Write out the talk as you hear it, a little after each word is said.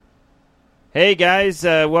Hey guys,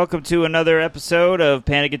 welcome to another episode of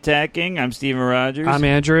Panic Attacking. I'm Steven Rogers. I'm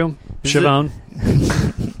Andrew Chavone.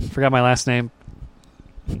 Forgot my last name.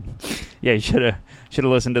 Yeah, you should have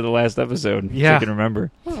listened to the last episode. Yeah, so you can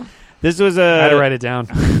remember. This was I had to write it down.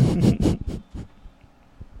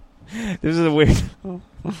 This is a weird.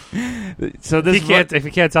 So this if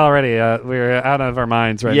you can't tell already, we're out of our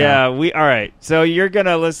minds right now. Yeah, all right. So you're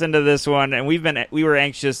gonna listen to this one, and we were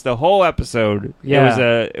anxious the whole episode.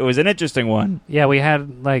 Yeah, it was an interesting one. Yeah, we had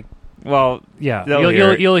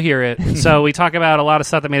you'll hear it. So we talk about a lot of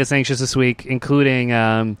stuff that made us anxious this week,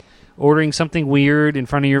 including ordering something weird in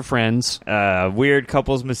front of your friends. Weird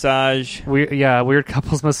couples massage. Weird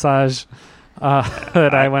couples massage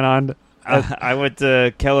that I went on. I went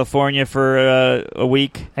to California for a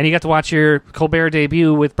week, and you got to watch your Colbert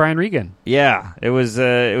debut with Brian Regan. Yeah, it was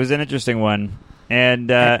an interesting one, and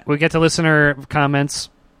we get to listener comments.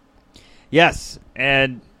 Yes,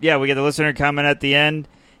 and we get the listener comment at the end,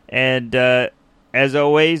 and as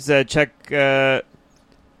always, check your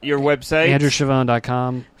website,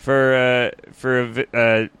 andrewchavone.com, for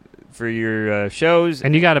your shows.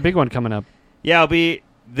 And you got a big one coming up. Yeah,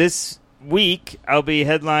 this week I'll be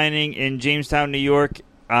headlining in Jamestown, New York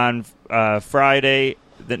on Friday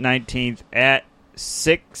the 19th at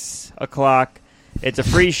 6 o'clock. It's a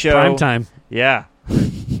free show. Prime time. Yeah.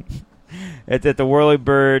 It's at the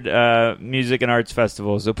Whirlybird Music and Arts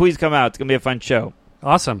Festival. So please come out. It's going to be a fun show.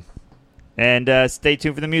 Awesome. And stay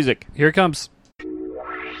tuned for the music. Here it comes.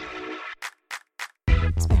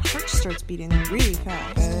 My heart starts beating really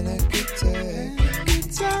fast.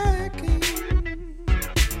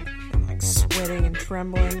 Sweating and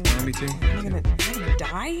trembling. Me too. Am I gonna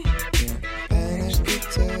die?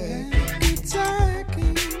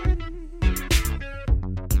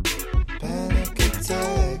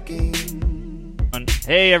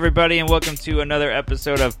 Hey everybody, and welcome to another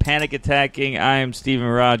episode of Panic Attacking. I am Steven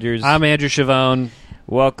Rogers. I'm Andrew Chavone.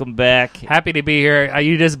 Welcome back. Happy to be here.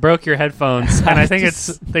 You just broke your headphones, and I think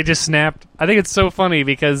they just snapped. I think it's so funny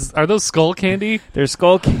because are those skull candy? They're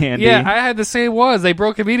skull candy. Yeah, I had to say it was. They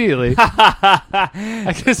broke immediately.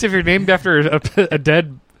 I guess if you're named after a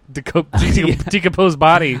dead decomposed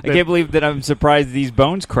body, I can't believe that I'm surprised these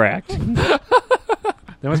bones cracked.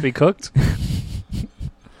 They must be cooked.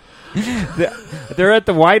 They're at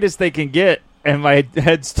the widest they can get. And my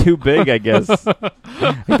head's too big, I guess. I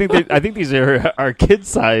think these are kid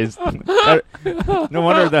sized. No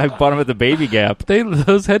wonder that I bought them at the Baby Gap.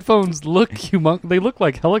 Those headphones look humongous. They look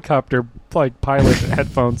like helicopter pilot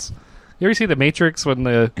headphones. You ever see The Matrix when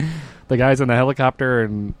the guy's in the helicopter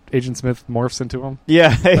and Agent Smith morphs into him?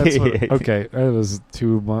 Yeah. Okay, that was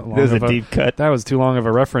too long. That was a deep cut. That was too long of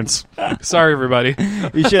a reference. Sorry, everybody.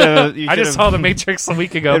 You should have. I just saw The Matrix a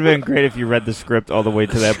week ago. It would have been great if you read the script all the way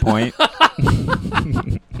to that point.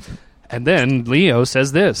 And then Leo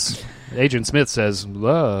says this. Agent Smith says,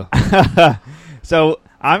 So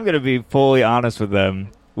I'm going to be fully honest with them.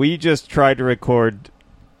 We just tried to record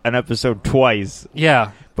an episode twice.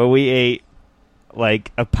 Yeah. But we ate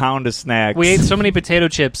like a pound of snacks. We ate so many potato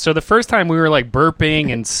chips. So the first time we were like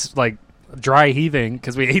burping and like dry heaving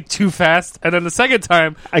because we ate too fast. And then the second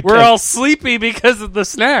time we're all sleepy because of the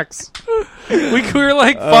snacks. We were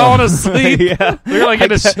like falling asleep. Yeah. We were like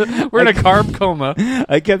we're in a carb coma.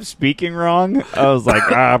 I kept speaking wrong. I was like,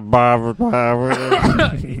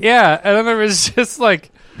 yeah. And then there was just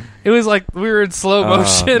like, it was like we were in slow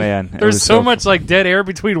motion. Oh, man. There's so much like dead air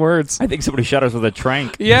between words. I think somebody shot us with a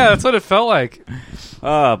trank. Yeah, that's what it felt like.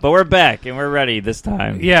 But we're back and we're ready this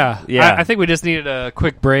time. Yeah. I think we just needed a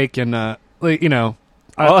quick break and, all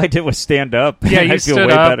I did was stand up. Yeah, you I feel stood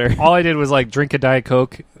way up. better. All I did was like drink a Diet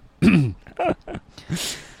Coke.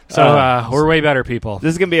 So we're way better people.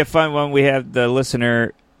 This is going to be a fun one. We have the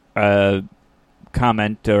listener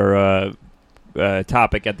comment or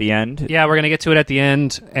topic at the end. Yeah, we're going to get to it at the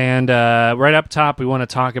end. And right up top, we want to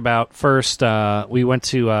talk about first, we went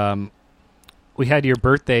to, we had your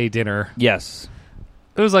birthday dinner. Yes.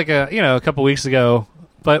 It was like a couple weeks ago,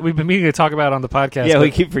 but we've been meaning to talk about it on the podcast. Yeah, we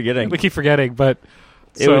keep forgetting. But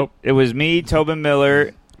so it was me, Tobin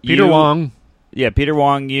Miller, Peter Wong. Yeah, Peter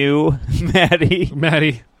Wong, you,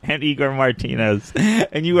 Maddie, and Igor Martinez.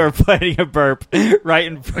 And you were fighting a burp right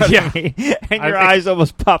in front of me, and your eyes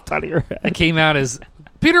almost popped out of your head. I came out as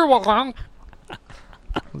Peter Wong. It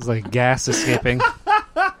was like gas escaping.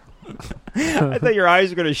 I thought your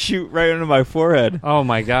eyes were going to shoot right into my forehead. Oh,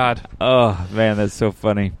 my God. Oh, man, that's so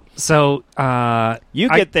funny. So, you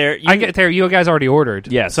get there. I get there. You guys already ordered.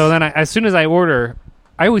 Yes. So then as soon as I order,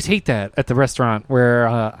 I always hate that at the restaurant where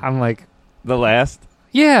I'm like... The last?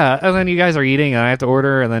 Yeah. And then you guys are eating and I have to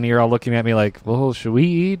order and then you're all looking at me like, well, should we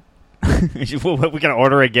eat? We going to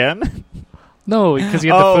order again? No, because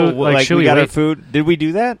you had the food. Like, should we got wait? our food. Did we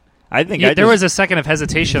do that? I think there was a second of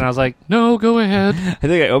hesitation. I was like, no, go ahead. I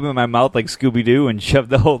think I opened my mouth like Scooby-Doo and shoved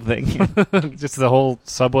the whole thing in. Just the whole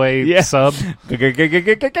Subway sub. I think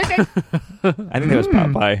that was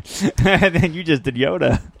Popeye. And then you just did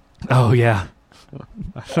Yoda. Oh, yeah.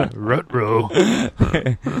 Ruh-roh.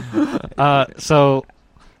 So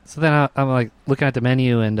then I'm like looking at the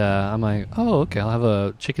menu and I'm like, oh, okay, I'll have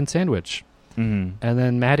a chicken sandwich. Mm. And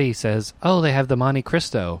then Maddie says, oh, they have the Monte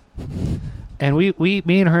Cristo. And me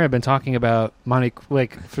and her have been talking about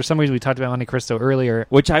for some reason we talked about Monte Cristo earlier.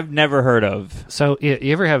 Which I've never heard of. So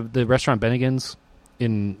you ever have the restaurant Bennigan's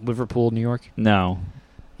in Liverpool, New York? No.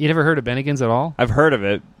 You never heard of Bennigan's at all? I've heard of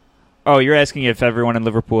it. Oh, you're asking if everyone in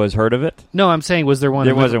Liverpool has heard of it? No, I'm saying was there one?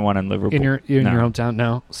 There wasn't one in Liverpool. In your hometown?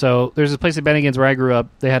 No. So there's a place at Bennigan's where I grew up.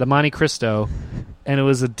 They had a Monte Cristo, and it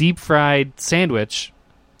was a deep-fried sandwich.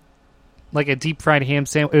 Like a deep-fried ham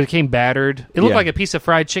sandwich. It came battered. It looked like a piece of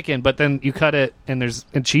fried chicken, but then you cut it, and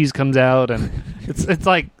cheese comes out, and it's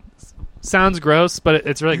like sounds gross, but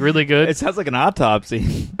it's like really good. It sounds like an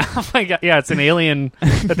autopsy. Oh my god! Yeah, it's an alien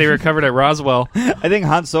that they recovered at Roswell. I think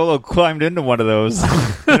Han Solo climbed into one of those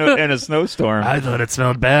in a snowstorm. I thought it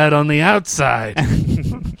smelled bad on the outside.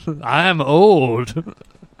 I'm old.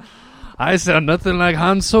 I sound nothing like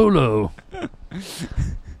Han Solo.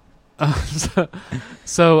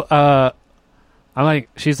 So I'm like,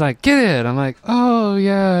 she's like, get it. I'm like, oh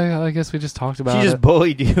yeah, I guess we just talked about it. She just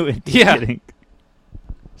bullied you into getting.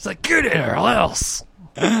 It's like, get it or else.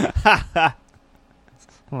 I'm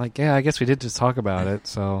like, yeah, I guess we did just talk about it.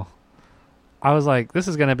 So I was like, this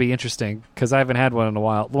is going to be interesting because I haven't had one in a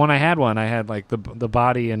while. When I had one, I had like the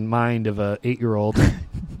body and mind of a 8-year-old.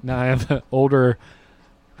 Now I have an older,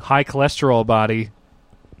 high cholesterol body.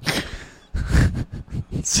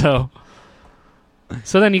 So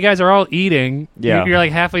then you guys are all eating. Yeah. You're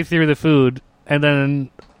like halfway through the food, and then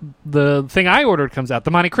the thing I ordered comes out,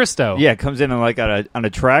 the Monte Cristo. Yeah, it comes in like on a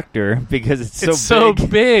tractor because it's so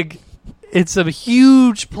big. It's a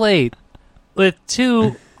huge plate with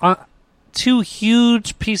two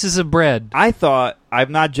huge pieces of bread.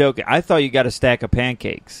 I'm not joking, I thought you got a stack of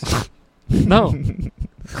pancakes. No.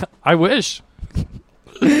 I wish.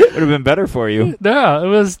 It would have been better for you. No, it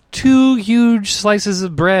was 2 huge slices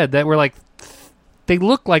of bread that were like, they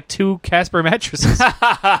look like 2 Casper mattresses. They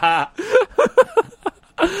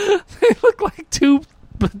look like 2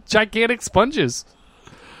 gigantic sponges.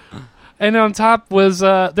 And on top was,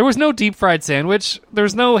 there was no deep fried sandwich. There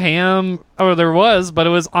was no ham, or there was, but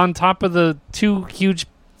it was on top of the 2 huge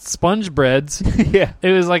sponge breads. Yeah.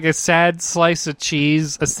 It was like a sad slice of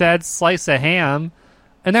cheese, a sad slice of ham,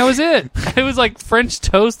 and that was it. It was like French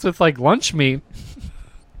toast with like lunch meat.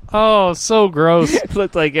 Oh, so gross. It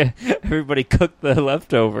looked like everybody cooked the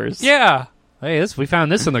leftovers. Yeah. Hey, we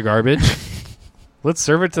found this in the garbage. Let's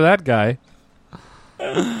serve it to that guy.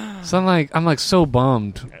 So I'm like so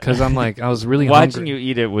bummed because I was really watching hungry. you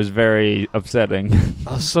eat it was very upsetting.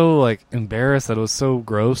 I was so like embarrassed that it was so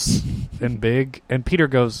gross and big. And Peter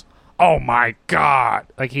goes, "Oh my god!"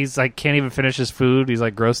 Like he's like can't even finish his food. He's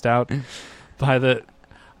like grossed out by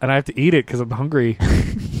and I have to eat it because I'm hungry.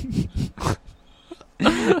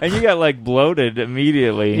 And you got like bloated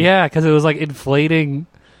immediately. Yeah, because it was like inflating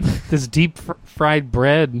this deep fried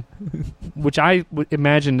bread, which I would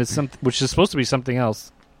imagine is which is supposed to be something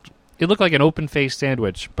else. It looked like an open-faced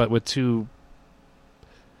sandwich, but with 2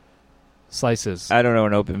 slices. I don't know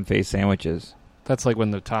what an open-faced sandwich is. That's like when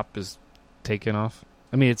the top is taken off.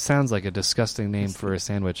 I mean, it sounds like a disgusting name for a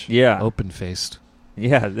sandwich. Yeah. Open-faced.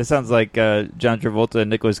 Yeah, this sounds like John Travolta and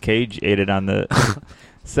Nicolas Cage ate it on the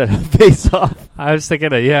set of Face Off. I was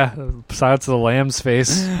thinking of, Silence of the Lamb's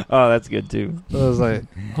face. Oh, that's good, too. I was like,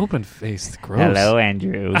 open-faced, gross. Hello,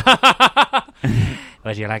 Andrew.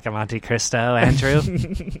 Would you like a Monte Cristo, Andrew?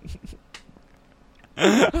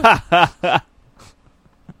 And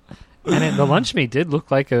the lunch meat did look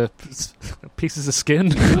like pieces of skin.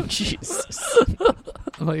 Jesus.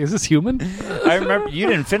 I'm like, is this human? I remember you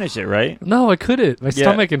didn't finish it, right? No, I couldn't. My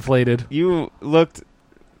stomach inflated. You looked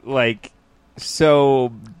like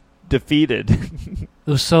so defeated.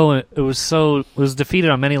 It was defeated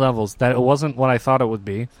on many levels. That it wasn't what I thought it would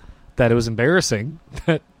be. That it was embarrassing.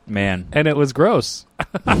 Man. And it was gross.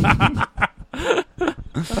 I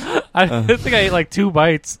think I ate like 2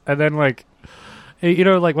 bites and then like, you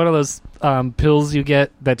know, like one of those pills you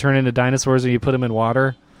get that turn into dinosaurs and you put them in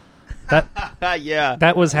water. Yeah.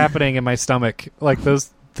 That was happening in my stomach. Like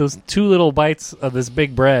those 2 little bites of this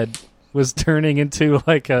big bread was turning into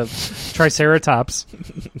like a triceratops.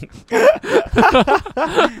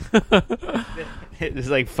 It was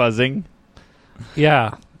like fuzzing.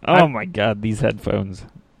 Yeah. Oh my god, these headphones.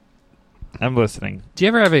 I'm listening. Do you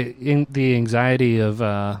ever have the anxiety of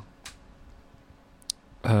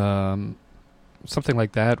something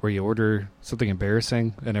like that, where you order something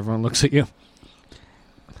embarrassing and everyone looks at you?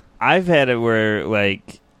 I've had it where,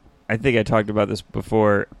 like, I think I talked about this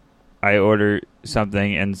before. I order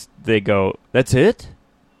something and they go, "That's it?"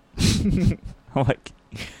 I'm like,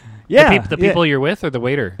 "Yeah." The people you're with, or the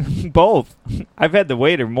waiter? Both. I've had the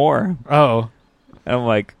waiter more. Oh. And I'm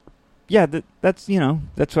like, "Yeah, that's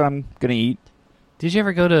that's what I'm gonna eat." Did you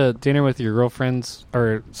ever go to dinner with your girlfriend's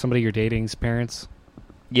or somebody you're dating's parents?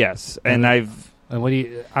 Yes, and I've. And what do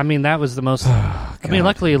you? I mean, that was the most. I mean,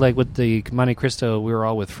 luckily, like with the Monte Cristo, we were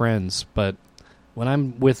all with friends. But when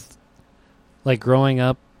I'm with, like, growing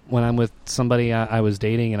up, when I'm with somebody I was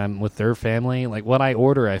dating and I'm with their family, like, what I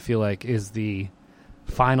order, I feel like is the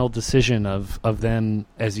final decision of them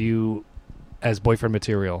as boyfriend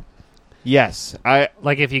material. Yes,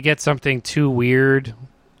 like if you get something too weird,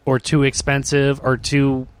 or too expensive, or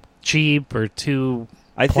too cheap, or too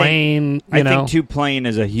plain. I think too plain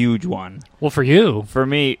is a huge one. Well, for you, for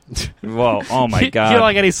me, well, oh my god, you don't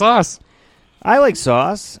like any sauce. I like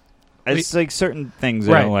sauce. It's like certain things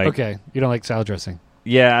I don't like. Okay, you don't like salad dressing.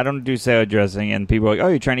 Yeah, I don't do salad dressing, and people are like, "Oh,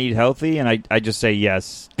 you're trying to eat healthy?" And I just say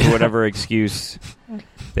yes to whatever excuse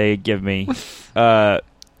they give me. But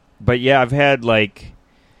yeah, I've had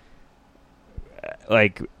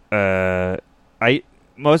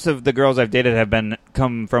most of the girls I've dated have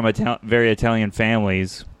come from very Italian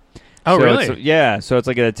families. Oh, so really? Yeah, so it's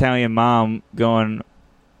like an Italian mom going,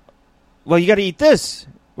 "Well, you got to eat this.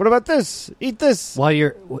 What about this? Eat this." While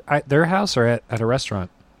you're at their house or at a restaurant?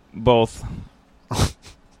 Both.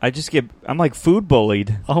 I'm like food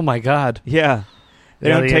bullied. Oh my god. Yeah.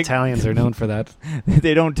 The Italians are known for that.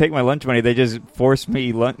 They don't take my lunch money. They just force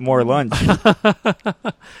me more lunch.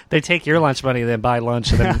 They take your lunch money, then buy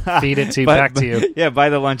lunch, and then feed it back to you. Yeah, buy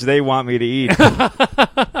the lunch they want me to eat.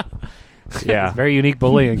 Yeah. Very unique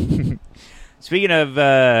bullying. Speaking of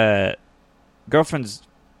girlfriends'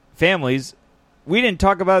 families, we didn't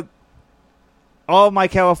talk about all my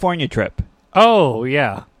California trip. Oh,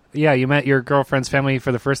 yeah. Yeah, you met your girlfriend's family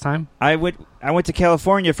for the first time? I went to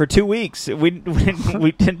California for 2 weeks. We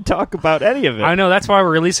didn't talk about any of it. I know, that's why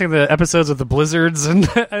we're releasing the episodes of the blizzards and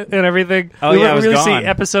everything. Oh, yeah, I was releasing gone. the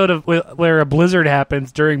episode of where a blizzard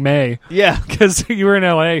happens during May. Yeah. Because you were in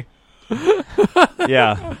L.A.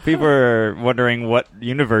 Yeah. People are wondering what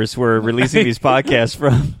universe we're releasing these podcasts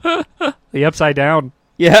from. The Upside Down.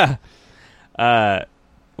 Yeah.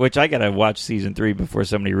 Which I gotta watch season 3 before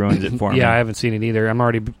somebody ruins it for me. Yeah, I haven't seen it either. I'm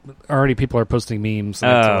already people are posting memes.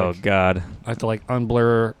 God. I have to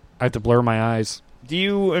unblur. I have to blur my eyes. Do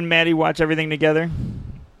you and Maddie watch everything together?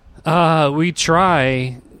 We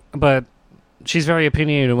try, but she's very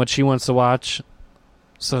opinionated on what she wants to watch.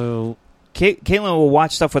 So Caitlin will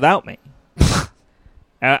watch stuff without me.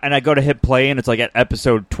 And I go to hit play and it's like at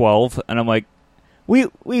episode 12 and I'm like, We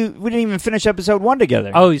didn't even finish episode 1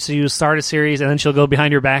 together. Oh, so you start a series and then she'll go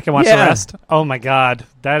behind your back and watch the rest? Oh my god,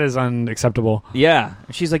 that is unacceptable. Yeah,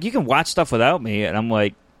 she's like, you can watch stuff without me, and I'm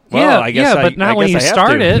like, well, I guess but not when you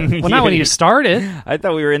start it. Well, not when you start it. I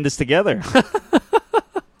thought we were in this together.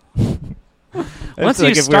 Once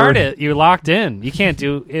you start it, you're locked in. You can't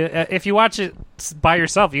do if you watch it by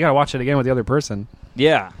yourself. You gotta watch it again with the other person.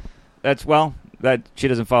 Yeah, that she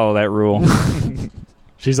doesn't follow that rule.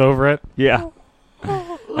 She's over it. Yeah.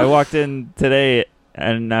 I walked in today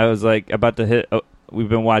and I was like about to hit. We've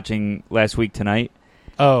been watching Last Week Tonight.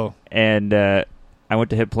 Oh, and I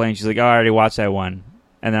went to hit play and she's like, "Oh, I already watched that one."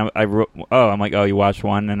 And then I wrote, I'm like, "Oh, you watched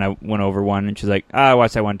one?" And I went over one and she's like, "I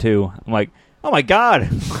watched that one too." I'm like, "Oh my god,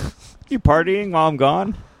 you partying while I'm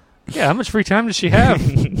gone?" Yeah, how much free time does she have?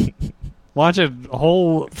 Watching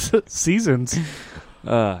whole seasons.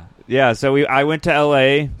 Yeah, so I went to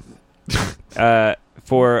L.A.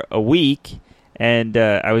 For a week. And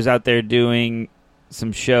I was out there doing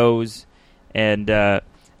some shows, and I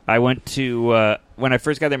went to when I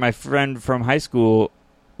first got there. My friend from high school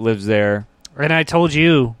lives there, and I told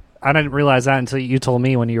you. I didn't realize that until you told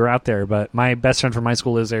me when you were out there. But my best friend from high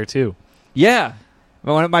school lives there too. Yeah,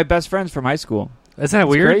 one of my best friends from high school. Isn't that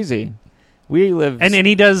weird? Crazy. We live, and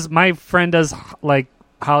he does. My friend does like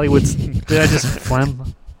Hollywood's. Did I just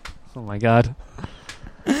phlegm? Oh my god.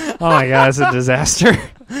 Oh my god, it's a disaster.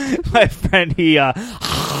 My friend, he oh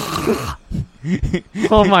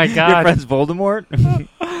my god. Your friend's Voldemort?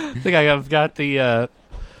 I think I've got the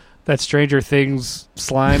that Stranger Things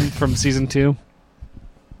slime from season 2.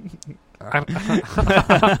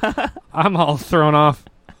 I'm all thrown off.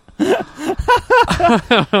 I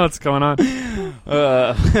don't know what's going on.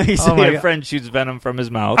 He said your friend shoots venom from his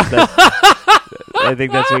mouth. I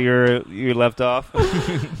think that's where you left off.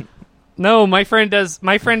 No, my friend does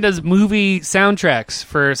movie soundtracks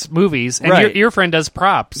for movies, and Right. your friend does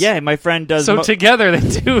props. Yeah, my friend does. So together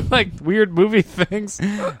they do like weird movie things.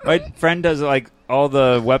 My friend does like all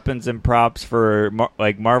the weapons and props for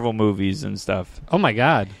like Marvel movies and stuff. Oh my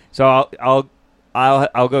god! So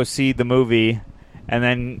I'll go see the movie, and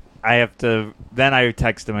then I have to. Then I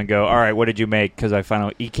text him and go, "All right, what did you make?" Because I found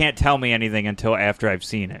out he can't tell me anything until after I've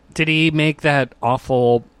seen it. Did he make that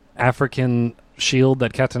awful African shield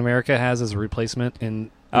that Captain America has as a replacement in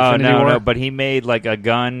Infinity War? No, but he made like a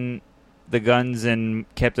gun, the guns in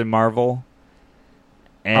Captain Marvel.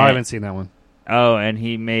 And, I haven't seen that one. Oh, and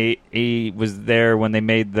he was there when they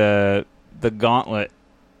made the gauntlet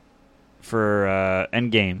for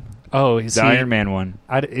Endgame. Oh, is The he Iron Man one.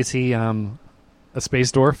 Is he a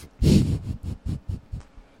space dwarf?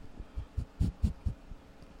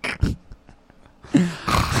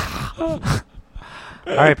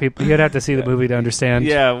 All right, people, you'd have to see the movie to understand.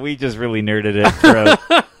 Yeah, we just really nerded it for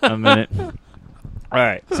a minute. All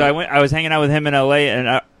right, so I was hanging out with him in L.A.,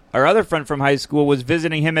 and our other friend from high school was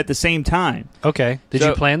visiting him at the same time. Okay. Did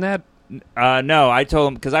you plan that? No, I told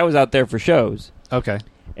him because I was out there for shows. Okay.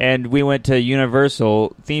 And we went to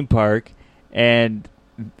Universal theme park, and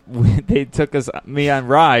they took me on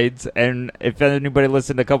rides. And if anybody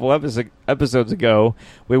listened a couple episodes ago,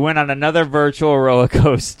 we went on another virtual roller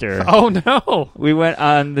coaster. Oh no! We went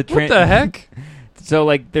on the what the heck? So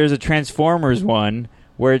like, there's a Transformers one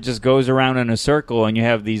where it just goes around in a circle, and you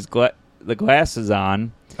have these the glasses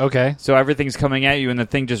on. Okay. So everything's coming at you, and the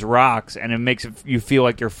thing just rocks, and it makes you feel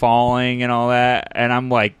like you're falling and all that. And I'm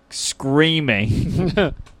like screaming,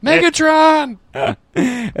 Megatron!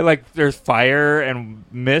 And like there's fire and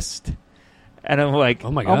mist, and I'm like, oh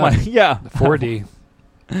my god, yeah, 4D.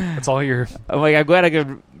 That's all you're. I'm like, I'm glad I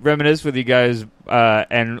could reminisce with you guys,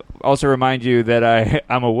 and also remind you that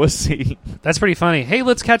I'm a wussy. That's pretty funny. Hey,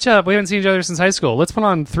 let's catch up. We haven't seen each other since high school. Let's put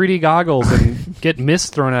on 3D goggles and get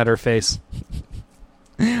mist thrown at our face.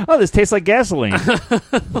 Oh, this tastes like gasoline. Wait,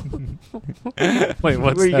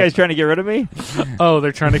 what's Were you guys trying to get rid of me? Oh,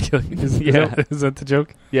 they're trying to kill you. Is that the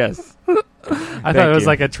joke? Yes. I thought it was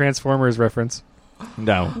like a Transformers reference.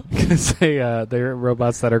 No. Because they're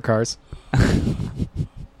robots that are cars.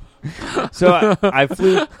 So I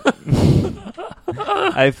flew.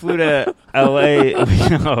 I flew to L.A.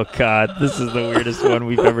 Oh God, this is the weirdest one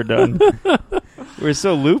we've ever done. We're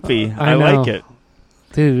so loopy. I like it.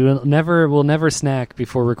 Dude, we'll never snack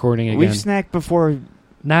before recording again. We've snacked before.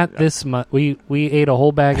 Not this much. We ate a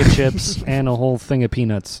whole bag of chips and a whole thing of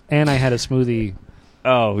peanuts, and I had a smoothie.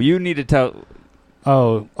 Oh, you need to tell.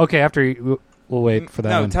 Oh, okay. After we'll wait for that.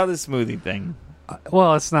 No, one. tell the smoothie thing.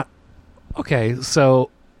 Well, it's not. Okay, so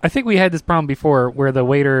I think we had this problem before, where the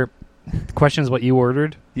waiter questions what you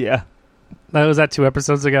ordered. Yeah, that was 2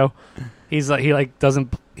 episodes ago. He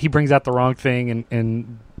brings out the wrong thing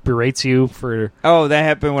and berates you for. Oh, that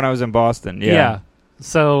happened when I was in Boston. Yeah.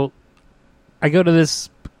 So I go to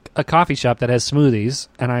a coffee shop that has smoothies,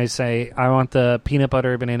 and I say, I want the peanut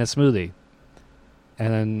butter banana smoothie.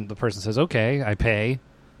 And then the person says, okay, I pay.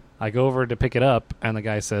 I go over to pick it up, and the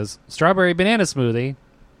guy says, strawberry banana smoothie.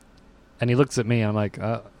 And he looks at me, and I'm like,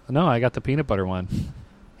 no, I got the peanut butter one.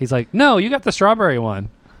 He's like, no, you got the strawberry one.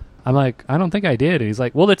 I'm like, I don't think I did. And he's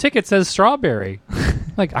like, well, the ticket says strawberry.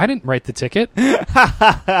 I'm like, I didn't write the ticket.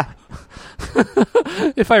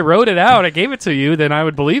 If I wrote it out, I gave it to you, then I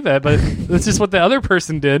would believe it. But that's just what the other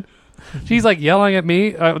person did. She's like yelling at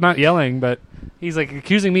me. Not yelling, but he's like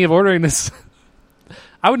accusing me of ordering this.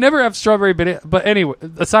 I would never have strawberry banana. But anyway,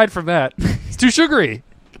 aside from that, it's too sugary.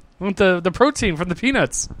 I want the protein from the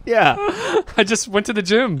peanuts. Yeah. I just went to the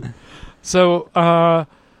gym. So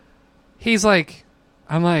he's like,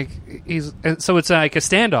 I'm like, so it's like a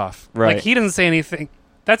standoff. Right. Like he doesn't say anything.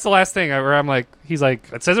 That's the last thing where I'm like, he's like,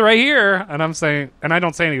 it says it right here. And I'm saying, and I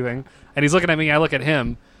don't say anything. And he's looking at me. I look at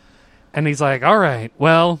him. And he's like, all right,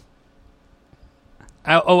 well.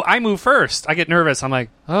 I move first. I get nervous. I'm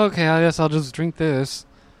like, okay, I guess I'll just drink this.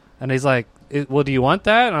 And he's like, well, do you want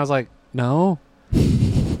that? And I was like, no.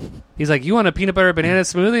 He's like, you want a peanut butter banana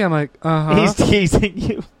smoothie? I'm like, uh-huh. He's teasing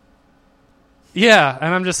you. Yeah,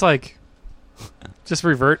 and I'm just like, just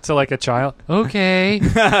revert to like a child. Okay.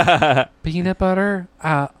 Peanut butter.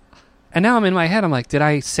 And now I'm in my head. I'm like, did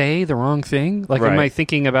I say the wrong thing? Like, right. Am I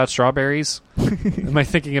thinking about strawberries? Am I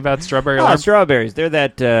thinking about strawberry? Oh, strawberberries. They're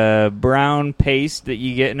that brown paste that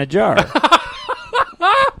you get in a jar.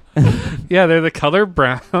 Yeah, they're the color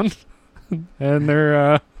brown. And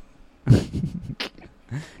they're...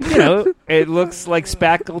 You know, it looks like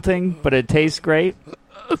spackleting, but it tastes great.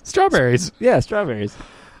 Strawberries. Yeah, strawberries.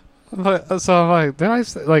 So I'm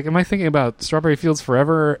like, am I thinking about Strawberry Fields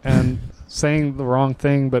Forever and saying the wrong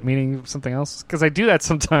thing but meaning something else? Because I do that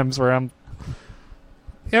sometimes where I'm...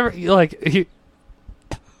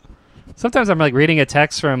 sometimes I'm like reading a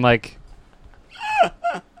text from like...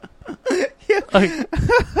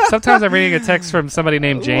 sometimes I'm reading a text from somebody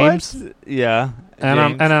named James. What? Yeah. And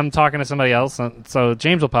I'm talking to somebody else, and so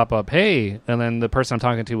James will pop up, hey, and then the person I'm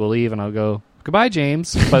talking to will leave, and I'll go, goodbye,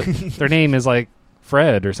 James, but their name is like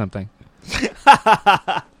Fred or something.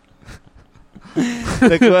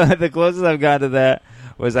 The closest I've got to that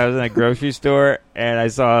was I was in a grocery store, and I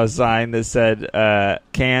saw a sign that said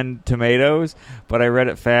canned tomatoes, but I read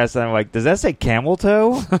it fast, and I'm like, does that say camel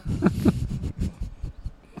toe?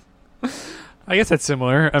 I guess that's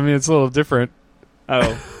similar. I mean, it's a little different.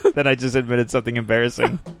 Oh, then I just admitted something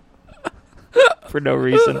embarrassing for no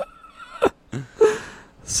reason.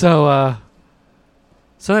 So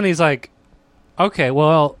then he's like, okay,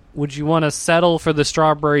 well, would you want to settle for the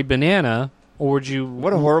strawberry banana, or would you...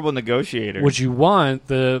 What a horrible negotiator. Would you want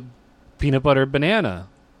the peanut butter banana?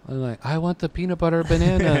 I'm like, I want the peanut butter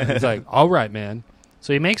banana. He's like, all right, man.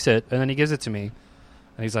 So he makes it, and then he gives it to me.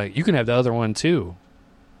 And he's like, you can have the other one, too.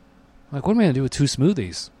 I'm like, what am I going to do with 2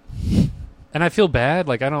 smoothies? And I feel bad.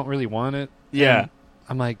 Like, I don't really want it. Yeah. And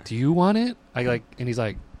I'm like, do you want it? And he's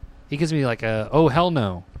like, he gives me like a, oh, hell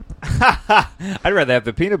no. I'd rather have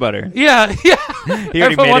the peanut butter. Yeah. He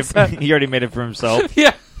already made it for himself.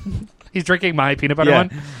 Yeah. He's drinking my peanut butter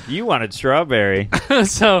one. You wanted strawberry.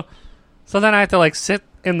 So then I have to like sit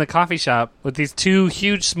in the coffee shop with these 2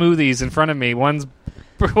 huge smoothies in front of me. One's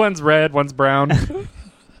red, one's brown.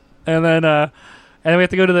 And then we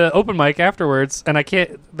have to go to the open mic afterwards, and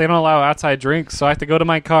they don't allow outside drinks, so I have to go to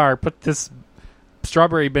my car, put this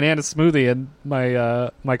strawberry banana smoothie in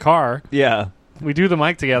my car. Yeah. We do the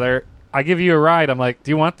mic together. I give you a ride. I'm like,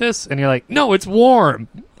 do you want this? And you're like, no, it's warm.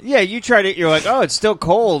 Yeah, you tried it. You're like, oh, it's still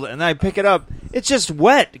cold. And I pick it up. It's just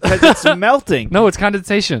wet because it's melting. No, it's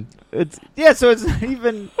condensation. So it's not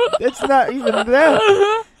even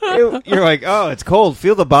that. You're like, oh, it's cold.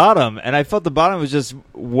 Feel the bottom. And I felt the bottom was just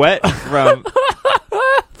wet from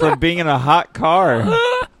being in a hot car.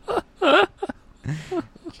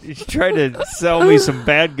 You tried to sell me some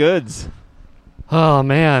bad goods. Oh,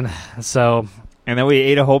 man. And then we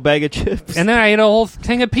ate a whole bag of chips. And then I ate a whole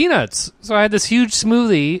thing of peanuts. So I had this huge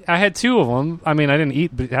smoothie. I had 2 of them. I mean, I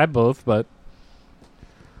didn't had both, but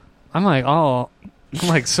I'm like,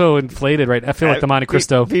 so inflated right now. I feel like the Monte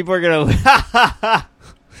Cristo. People are going to...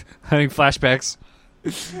 Having flashbacks.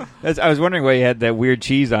 I was wondering why you had that weird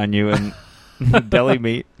cheese on you and deli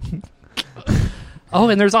meat. Oh,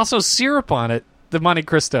 and there's also syrup on it, the Monte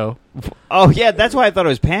Cristo. Oh, yeah, that's why I thought it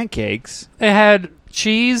was pancakes. It had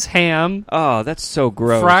cheese, ham. Oh, that's so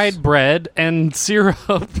gross. Fried bread and syrup.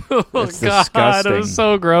 Oh, that's God, disgusting. it was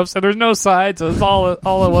so gross. And there's no sides, so it's all it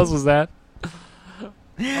was that.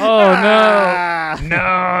 Oh,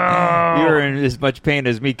 no. You were in as much pain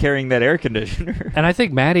as me carrying that air conditioner. And I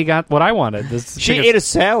think Maddie got what I wanted. She ate a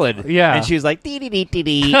salad. Yeah. And she was like,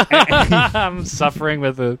 dee-dee-dee-dee-dee. I'm suffering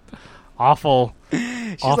with an awful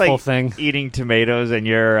thing. Eating tomatoes and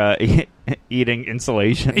you're eating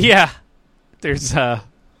insulation. Yeah. There's find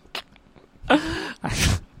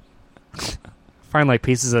like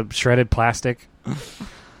pieces of shredded plastic.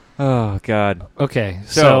 Oh, God. Okay.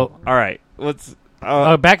 So all right. Let's...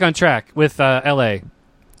 back on track with L.A.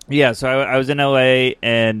 Yeah, so I was in L.A.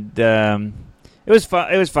 and it was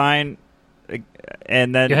fun. It was fine.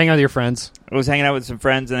 And then you hang out with your friends. I was hanging out with some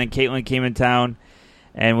friends, and then Caitlin came in town,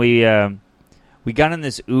 and we got in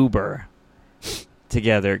this Uber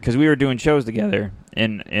together because we were doing shows together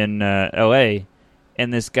in L.A.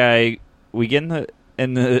 And this guy, we get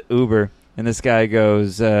in the Uber, and this guy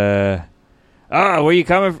goes, where are you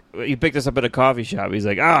coming from? He picked us up at a coffee shop. He's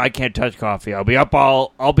like, I can't touch coffee. I'll be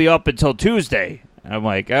up until Tuesday. I'm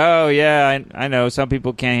like, oh, yeah, I know. Some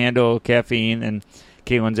people can't handle caffeine, and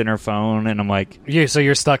Caitlin's in her phone, and I'm like... Yeah, so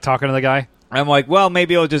you're stuck talking to the guy? I'm like, well,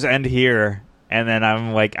 maybe it'll just end here. And then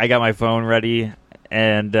I'm like, I got my phone ready,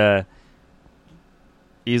 and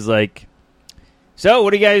he's like, so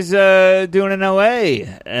what are you guys doing in L.A.?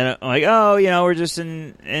 And I'm like, oh, we're just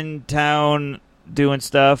in town doing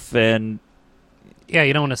stuff, and... Yeah,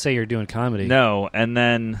 you don't want to say you're doing comedy. No, and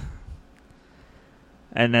then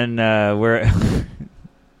we're...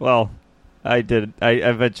 well, I did. I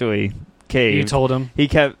eventually caved. You told him? He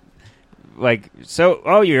kept, like,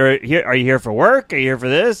 you're here? Are you here for work? Are you here for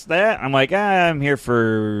this, that? I'm like, I'm here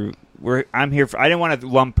for... I didn't want to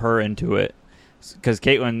lump her into it, because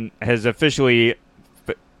Caitlin has officially...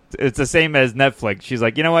 It's the same as Netflix. She's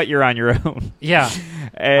like, you know what? You're on your own. Yeah.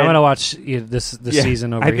 And I'm going to watch this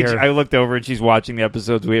season over here. I looked over and she's watching the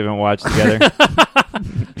episodes we haven't watched together.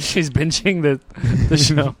 She's binging the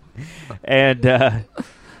show. And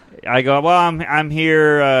I go, well, I'm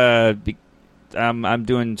here. I'm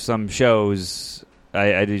doing some shows.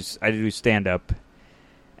 I do stand up.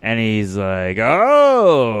 And he's like,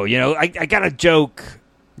 oh, I got a joke.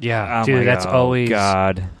 Yeah, I'm dude, like, that's always.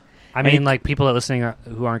 God. I mean, like people that listening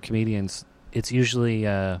who aren't comedians, it's usually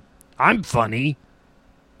I'm funny,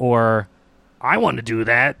 or I want to do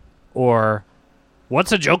that, or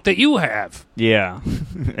what's a joke that you have? Yeah,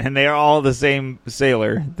 and they're all the same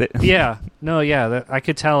sailor. Yeah, no, yeah, I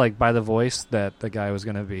could tell like by the voice that the guy was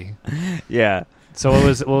gonna be. Yeah. So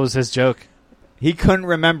what was his joke? He couldn't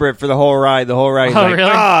remember it for the whole ride. The whole ride. He's like,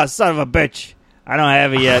 really? Oh, son of a bitch! I don't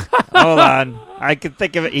have it yet. Hold on, I can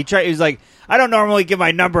think of it. He was like, I don't normally give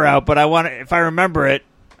my number out, but if I remember it,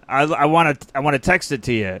 I want to text it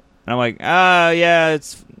to you. And I'm like, yeah,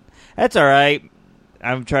 that's all right.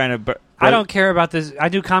 I'm trying to. I don't care about this. I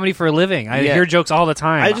do comedy for a living. I hear jokes all the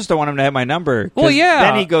time. I just don't want him to have my number. Well,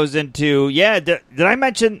 yeah. Then he goes into, did I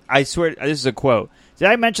mention, I swear, this is a quote. Did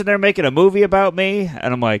I mention they're making a movie about me?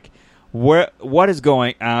 And I'm like, what is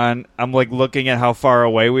going on? I'm like looking at how far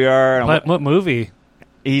away we are. What movie?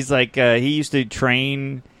 He's like, he used to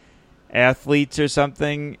train athletes or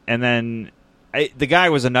something. And then the guy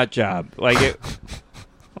was a nut job. Like,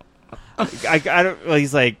 I don't. Well,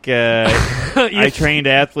 he's like, I trained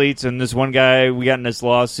athletes, and this one guy, we got in this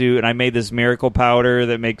lawsuit, and I made this miracle powder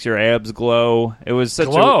that makes your abs glow. It was such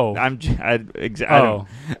glow. I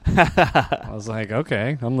was like,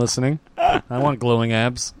 okay, I'm listening. I want glowing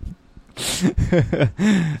abs.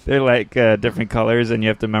 They're like different colors, and you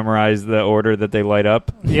have to memorize the order that they light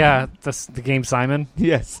up. Yeah, that's the game Simon.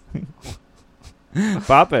 Yes.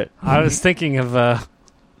 Pop it. I was thinking of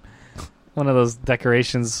one of those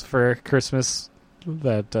decorations for Christmas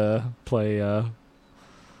that play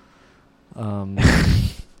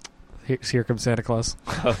Here Comes Santa Claus.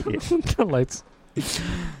 Oh, yeah. The lights.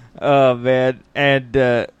 Oh, man. And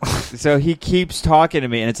so he keekeeps talking to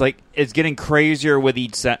me, and it's like it's getting crazier with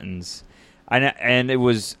each sentence. And it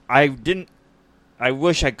was I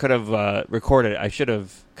wish I could have recorded it. I should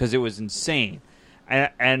have, because it was insane.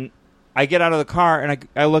 And I get out of the car, and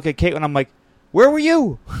I look at Caitlin, I'm like, where were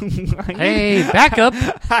you? Hey, back up.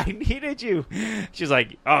 I needed you. She's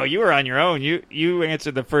like, oh, you were on your own. You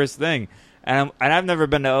answered the first thing. And I've never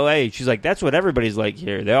been to L.A. She's like, that's what everybody's like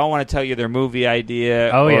here. They all want to tell you their movie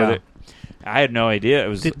idea. Oh, yeah. I had no idea. It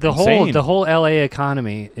was the whole L.A.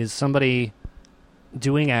 economy is somebody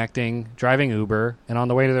doing acting, driving Uber, and on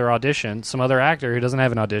the way to their audition, some other actor who doesn't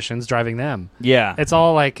have an audition is driving them. Yeah. It's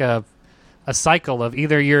all like a cycle of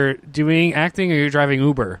either you're doing acting or you're driving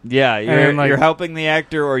Uber. Yeah, you're helping the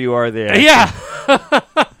actor or you are the actor. Yeah.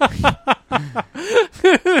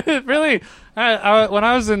 Really, when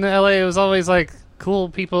I was in LA, it was always like cool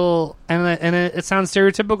people, and it sounds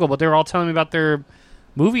stereotypical, but they were all telling me about their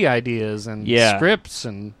movie ideas and scripts.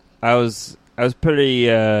 And I was pretty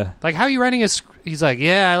like, how are you writing a script? He's like,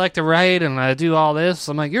 yeah, I like to write and I do all this.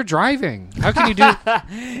 I'm like, you're driving. How can you do?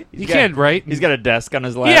 You can't write. He's got a desk on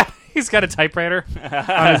his lap. Yeah. He's got a typewriter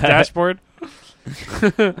on his dashboard.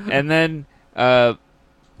 And then, so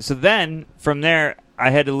then, from there, I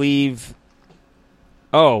had to leave.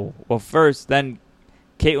 Oh, well, first, then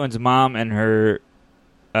Caitlin's mom and her,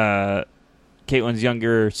 Caitlin's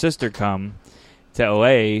younger sister come to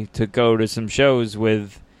L.A. to go to some shows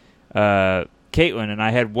with Caitlin. And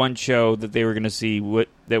I had one show that they were going to see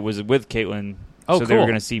that was with Caitlin. Oh, so cool. They were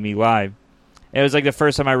going to see me live. It was like the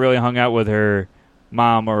first time I really hung out with her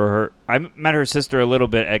mom or her. I met her sister a little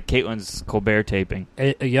bit at Caitlin's Colbert taping.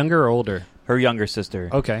 A younger or older? Her younger sister.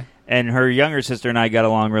 Okay. And her younger sister and I got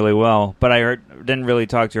along really well, but I didn't really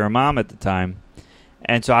talk to her mom at the time.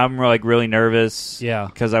 And so I'm like really nervous. Yeah.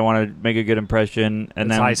 Because I want to make a good impression. And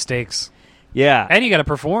it's then high stakes. Yeah. And you got to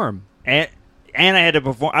perform. And I had to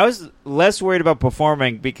perform. I was less worried about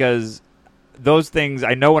performing because those things,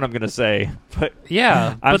 I know what I'm going to say. But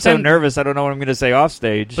yeah, I'm so nervous, I don't know what I'm going to say off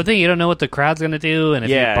stage. But then you don't know what the crowd's going to do. And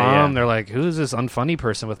if you bomb, they're like, who's this unfunny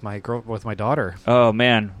person with my daughter? Oh,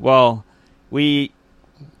 man. Well, we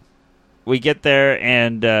get there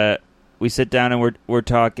and we sit down and we're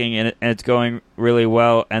talking and it's going really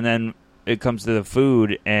well. And then it comes to the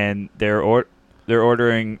food and they're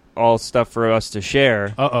ordering all stuff for us to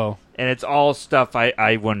share. Uh-oh. And it's all stuff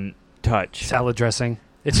I wouldn't touch. Salad dressing.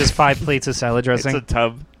 It's just 5 plates of salad dressing. It's a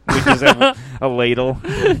tub. We just have a ladle.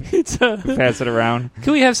 Pass it around.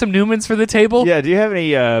 Can we have some Newmans for the table? Yeah, do you have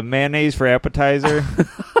any mayonnaise for appetizer?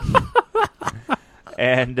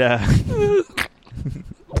 And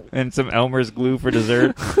and some Elmer's glue for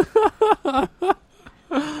dessert.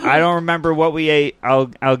 I don't remember what we ate.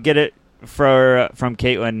 I'll get it from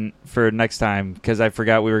Caitlin for next time because I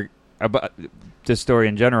forgot we were this story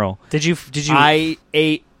in general. Did you? I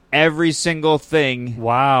ate every single thing.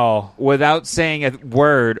 Wow. Without saying a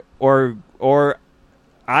word, or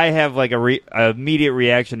I have like a immediate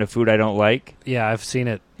reaction to food I don't like. Yeah, I've seen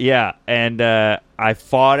it. Yeah, and I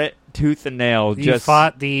fought it tooth and nail. You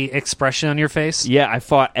fought the expression on your face? Yeah, I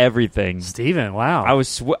fought everything. Steven, wow. I was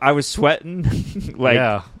sweating, like,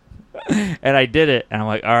 yeah. And I did it, and I'm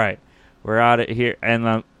like, all right, we're out of here,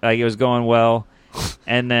 and like it was going well,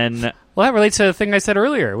 and then well, that relates to the thing I said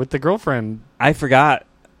earlier with the girlfriend. I forgot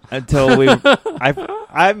until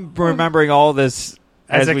I'm remembering all this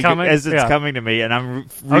as it's coming to me, and I'm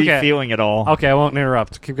feeling it all. Okay, I won't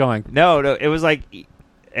interrupt. Keep going. No, it was like,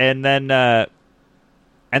 and then I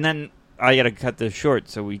got to cut this short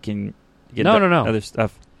so we can get other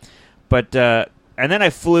stuff. But and then I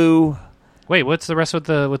flew. Wait, what's the rest with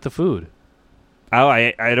the food? Oh,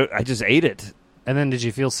 I just ate it. And then did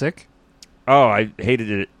you feel sick? Oh, I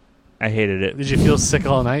hated it. Did you feel sick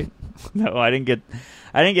all night? No, I didn't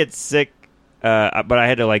get sick. But I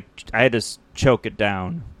had to choke it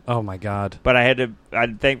down. Oh my God! But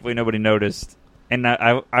thankfully nobody noticed. And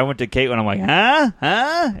I went to Kate and I'm like, huh?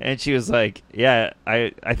 And she was like, yeah,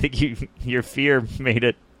 I think your fear made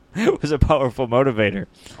it was a powerful motivator.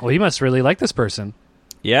 Well, you must really like this person.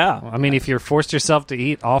 Yeah. I mean, if you're forced yourself to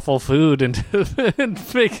eat awful food and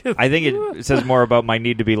make it... I think it says more about my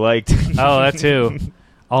need to be liked. Oh, that too.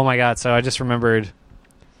 Oh my God. So I just remembered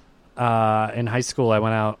in high school I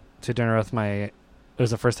went out to dinner with it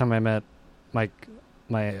was the first time I met my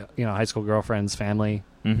high school girlfriend's family.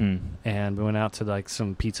 Mm-hmm. And we went out to like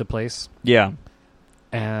some pizza place. Yeah.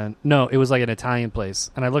 And no, it was like an Italian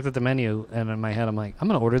place. And I looked at the menu, and in my head I'm like, I'm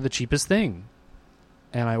going to order the cheapest thing.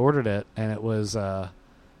 And I ordered it, and it was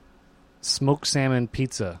smoked salmon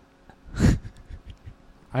pizza. I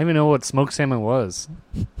didn't even know what smoked salmon was.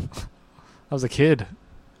 I was a kid.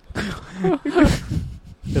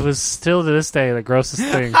 It was still to this day the grossest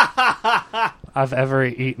thing I've ever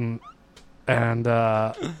eaten. And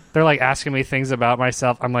they're like asking me things about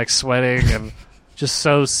myself. I'm like sweating and just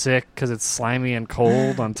so sick because it's slimy and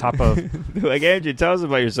cold on top of... Like, Andrew, tell us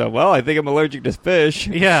about yourself. Well, I think I'm allergic to fish.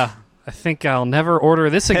 Yeah. I think I'll never order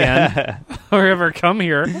this again or ever come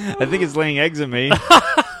here. I think it's laying eggs in me.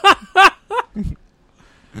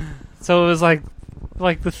 So it was like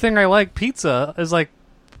the thing I like, pizza, is like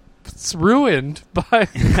it's ruined by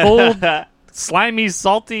cold, slimy,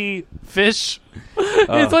 salty fish.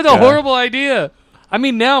 It's like a horrible idea. I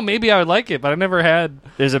mean, now maybe I would like it, but I never had.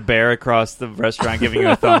 There's a bear across the restaurant giving you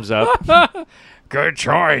a thumbs up. Good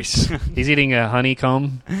choice. He's eating a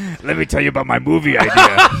honeycomb. Let me tell you about my movie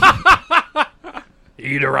idea. You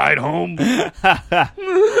need a ride home?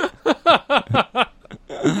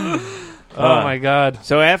 Oh my God.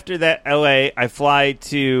 So after that LA, I fly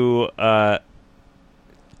to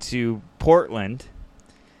Portland,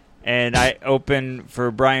 and I open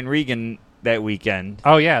for Brian Regan that weekend.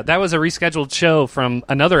 Oh yeah, that was a rescheduled show from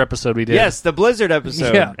another episode we did. Yes, the Blizzard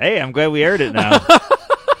episode. Yeah. Hey, I'm glad we aired it now.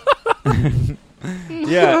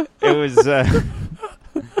 Yeah, it was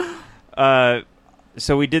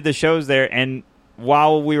so we did the shows there, and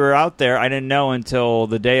while we were out there, I didn't know until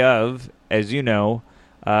the day of, as you know,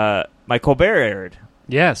 my Colbert aired.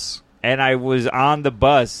 Yes. And I was on the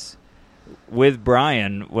bus with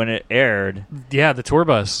Brian when it aired. Yeah, the tour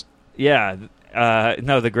bus. Yeah.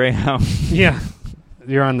 No, the Greyhound. Yeah.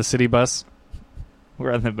 You're on the city bus.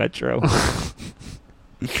 We're on the Metro.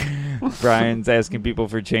 Brian's asking people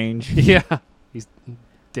for change. Yeah. He's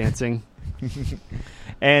dancing.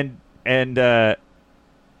 And I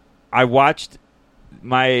watched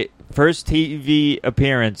my first TV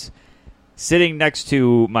appearance sitting next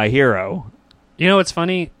to my hero. You know what's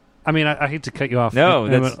funny? I mean, I hate to cut you off.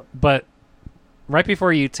 No, but right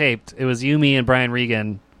before you taped, it was you, me, and Brian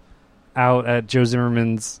Regan out at Joe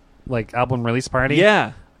Zimmerman's like album release party.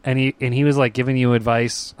 Yeah. And he was like giving you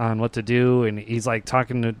advice on what to do, and he's like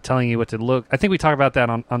telling you what to look. I think we talk about that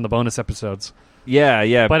on the bonus episodes.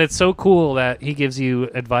 Yeah. But it's so cool that he gives you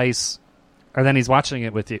advice, and then he's watching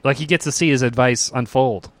it with you. Like, you get to see his advice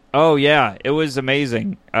unfold. Oh, yeah. It was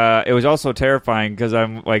amazing. It was also terrifying because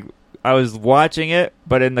I was watching it,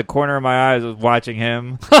 but in the corner of my eyes I was watching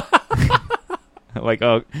him. Like,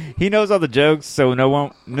 oh, he knows all the jokes, so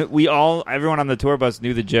everyone on the tour bus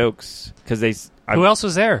knew the jokes because who else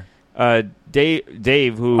was there?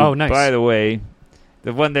 Dave, who, oh, nice. By the way,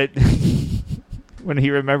 the one that when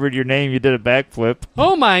he remembered your name, you did a backflip.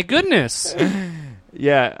 Oh my goodness!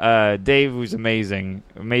 Yeah, Dave, who's amazing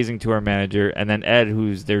tour manager, and then Ed,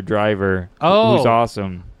 who's their driver, who's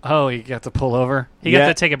awesome. Oh, he got to pull over. He got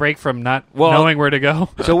to take a break from not knowing where to go.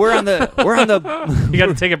 So we're on the. You got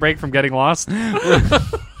to take a break from getting lost.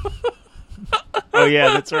 Oh, yeah,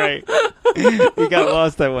 that's right. He got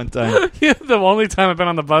lost that one time. Yeah, the only time I've been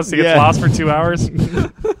on the bus, he gets lost for 2 hours.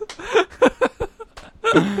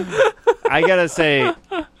 I gotta say,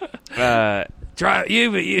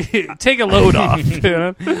 you take a load off. You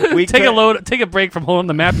know? Take a break from holding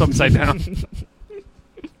the map upside down.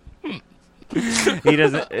 He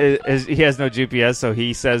doesn't. He has no GPS, so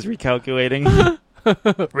he says recalculating.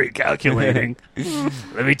 Recalculating.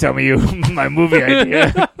 Let me tell you my movie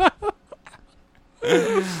idea.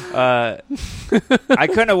 I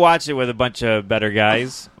couldn't have watched it with a bunch of better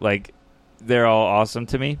guys. Like, they're all awesome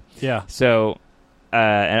to me. Yeah. So,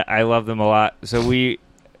 and I love them a lot. So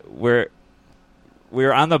we're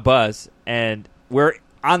on the bus, and we're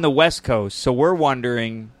on the West Coast. So we're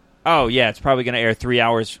wondering, oh yeah, it's probably going to air 3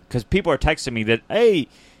 hours because people are texting me that, hey,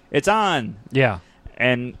 it's on. Yeah.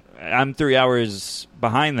 And I'm 3 hours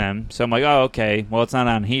behind them. So I'm like, oh, okay. Well, it's not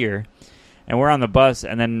on here. And we're on the bus,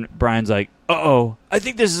 and then Brian's like, uh-oh, I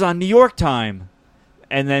think this is on New York time.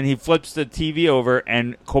 And then he flips the TV over,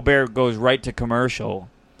 and Colbert goes right to commercial.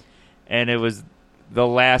 And it was the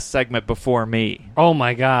last segment before me. Oh,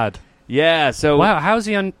 my God. Yeah, so... Wow, how is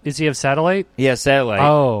he on... Does he have satellite? He has satellite.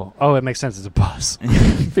 Oh, it makes sense. It's a bus.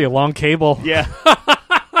 Be a long cable. Yeah.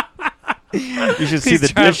 You should see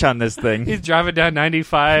the dish on this thing. He's driving down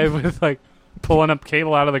 95 with, like, pulling up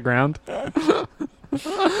cable out of the ground.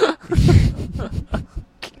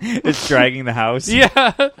 It's dragging the house.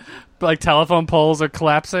 Yeah. Like telephone poles are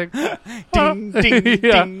collapsing. Ding, ding,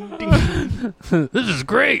 Yeah. ding, ding. This is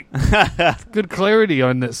great. Good clarity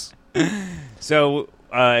on this. So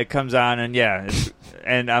it comes on, and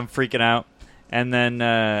and I'm freaking out. And then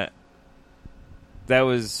that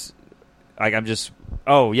was, like, I'm just,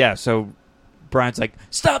 oh, yeah, so Brian's like,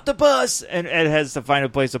 stop the bus! And Ed has to find a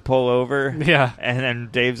place to pull over. Yeah. And then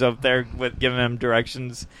Dave's up there with giving him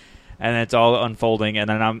directions, and it's all unfolding. And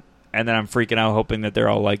then I'm freaking out, hoping that they're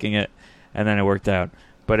all liking it. And then it worked out.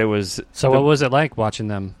 But it was... So what was it like watching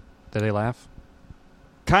them? Did they laugh?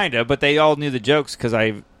 Kind of, but they all knew the jokes because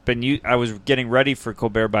I was getting ready for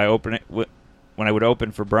Colbert by opening when I would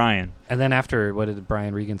open for Brian. And then after, what did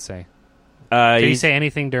Brian Regan say? Did he say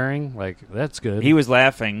anything during? Like, that's good. He was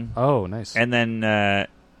laughing. Oh, nice. And then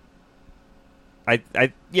I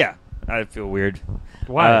feel weird.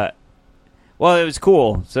 Why? Well, it was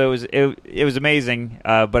cool. So it was amazing.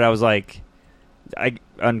 But I was like,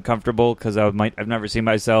 uncomfortable because I've never seen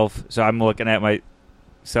myself. So I'm looking at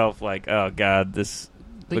myself like, oh God,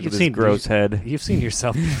 look at this gross head. You've seen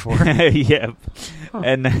yourself before. Yeah. Huh.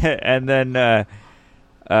 And then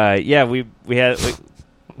we had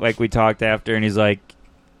like we talked after, and he's like,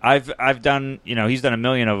 I've done, he's done a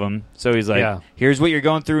million of them. So he's like, Here's what you're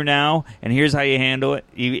going through now, and here's how you handle it.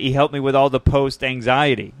 He helped me with all the post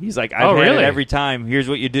anxiety. He's like, I've had it every time. Here's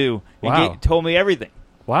what you do. Wow. He told me everything.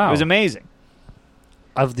 Wow. It was amazing.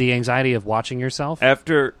 Of the anxiety of watching yourself?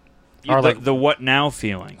 After the what now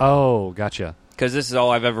feeling. Oh, gotcha. Because this is all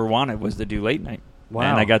I've ever wanted was to do late night. Wow.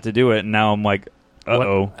 And I got to do it, and now I'm like,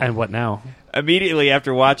 uh-oh. And what now? Immediately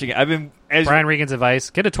after watching it, I've been... Brian Regan's advice,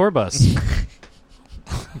 get a tour bus.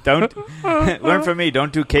 Don't... learn from me,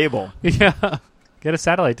 don't do cable. Yeah. Get a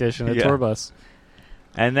satellite dish and a tour bus.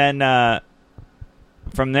 And then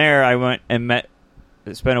from there, I went and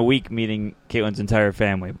spent a week meeting Caitlin's entire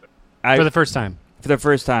family. For the first time? For the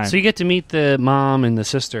first time. So you get to meet the mom and the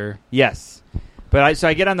sister. Yes. But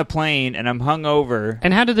I get on the plane, and I'm hungover.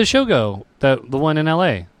 And how did the show go? The one in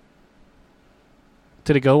L.A.?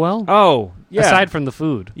 Did it go well? Oh, yeah. Aside from the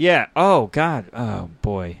food. Yeah. Oh, God. Oh,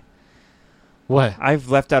 boy. What? I've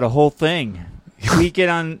left out a whole thing.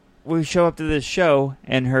 We show up to this show,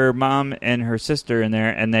 and her mom and her sister in there,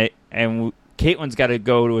 and Caitlin's got to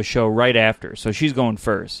go to a show right after, so she's going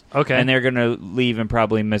first. Okay. And they're going to leave and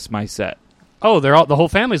probably miss my set. Oh, the whole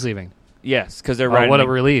family's leaving? Yes, because they're riding. Oh, what a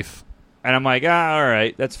relief. And I'm like, all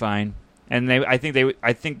right, that's fine. And I think they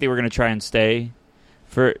were going to try and stay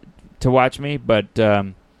to watch me, but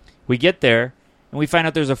we get there and we find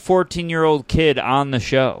out there's a 14-year-old kid on the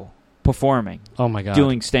show performing. Oh my God,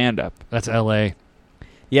 doing stand-up. That's L.A.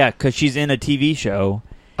 Yeah, because she's in a TV show.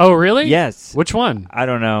 Oh really? Yes. Which one? I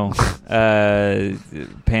don't know.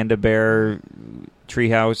 Panda Bear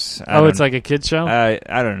Treehouse. It's like a kid's show. I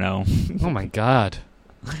don't know. Oh my God.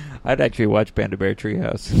 I'd actually watch Panda Bear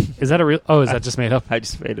Treehouse. Is that a real... Oh, is that just made up? I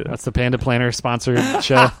just made it up. That's the Panda Planner sponsored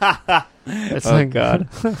show. God.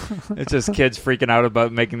 It's just kids freaking out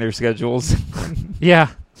about making their schedules. Yeah.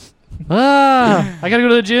 I got to go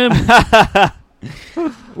to the gym.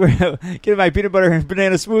 Get my peanut butter and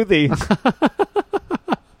banana smoothie.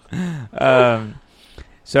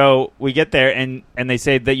 So we get there, and they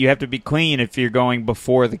say that you have to be clean if you're going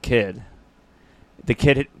before the kid. The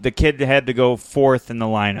kid had to go fourth in the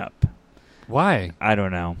lineup. Why? I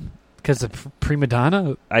don't know. Because of prima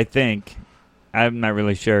donna? I think. I'm not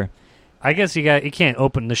really sure. I guess you can't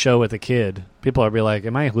open the show with a kid. People will be like,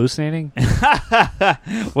 "Am I hallucinating?"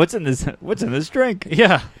 What's in this drink?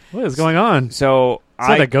 Yeah. What is going on? So Is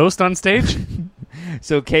that a ghost on stage?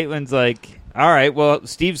 So Caitlin's like, all right, well,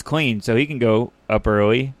 Steve's clean, so he can go up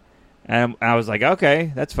early. And I was like,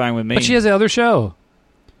 okay, that's fine with me. But she has the other show.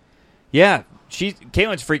 Yeah,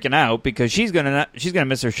 Caitlin's freaking out because she's gonna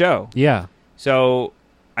miss her show. Yeah. So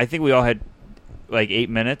I think we all had like 8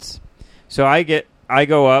 minutes. So I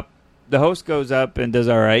go up. The host goes up and does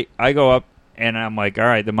all right. I go up and I'm like, all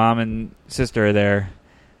right, the mom and sister are there.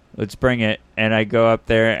 Let's bring it. And I go up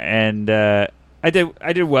there and I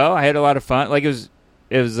did well. I had a lot of fun. Like it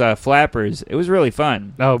was Flappers. It was really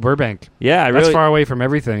fun. Oh, Burbank. Yeah, That's far away from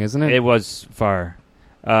everything, isn't it? It was far.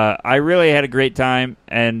 I really had a great time,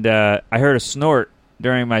 and I heard a snort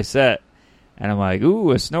during my set, and I'm like,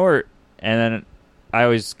 ooh, a snort. And then I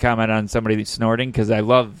always comment on somebody snorting because I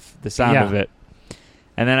love the sound of it.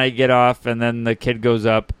 And then I get off, and then the kid goes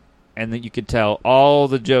up, and then you could tell all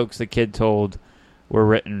the jokes the kid told were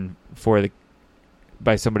written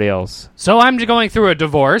by somebody else. So I'm going through a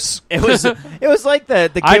divorce. It was like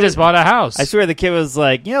the kid I just bought a house. I swear the kid was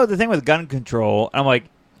like, the thing with gun control. I'm like,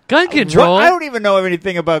 gun control? I don't even know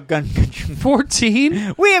anything about gun control.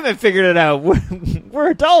 14? We haven't figured it out. We're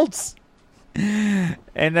adults. And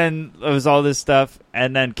then it was all this stuff,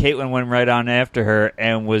 and then Caitlin went right on after her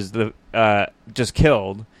and was just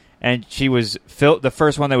killed. And she was the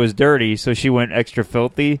first one that was dirty, so she went extra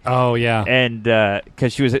filthy. Oh yeah, and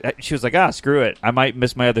because she was like, screw it, I might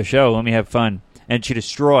miss my other show. Let me have fun. And she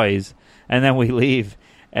destroys, and then we leave,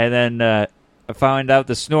 and then I found out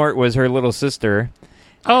the snort was her little sister.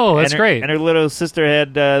 Oh, that's great. And her little sister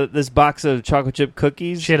had this box of chocolate chip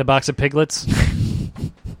cookies. She had a box of piglets.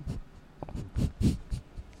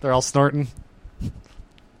 They're all snorting.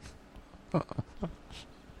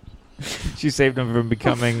 She saved them from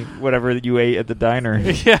becoming whatever you ate at the diner.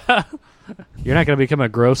 Yeah. You're not going to become a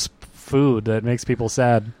gross food that makes people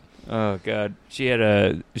sad. Oh God, she had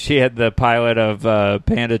the pilot of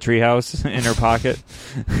Panda Treehouse in her pocket.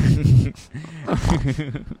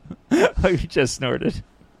 Oh, you just snorted.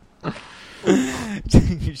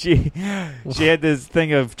 She had this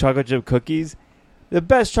thing of chocolate chip cookies, the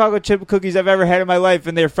best chocolate chip cookies I've ever had in my life,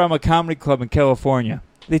 and they're from a comedy club in California.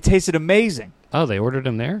 They tasted amazing. Oh, they ordered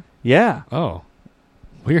them there? Yeah. Oh,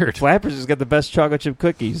 weird. Flappers has got the best chocolate chip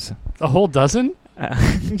cookies. A whole dozen?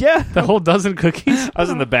 Yeah. The whole dozen cookies? I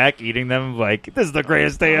was in the back eating them like, this is the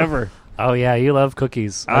greatest day ever. Oh, yeah, you love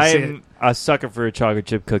cookies. I'm a sucker for a chocolate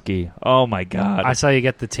chip cookie. Oh, my God. I saw you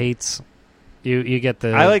get the Tates. You get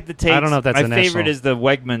the... I like the Tates. I don't know if that's my a national. favorite is the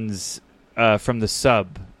Wegmans from the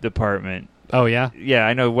sub department. Oh, yeah? Yeah,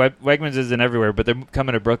 I know Wegmans isn't everywhere, but they're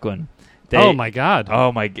coming to Brooklyn. Oh, my God.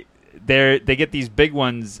 Oh, my God. They get these big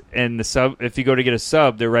ones in the sub. If you go to get a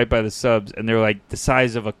sub, they're right by the subs, and they're like the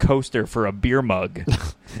size of a coaster for a beer mug.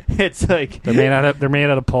 It's like they're made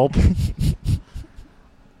out of pulp.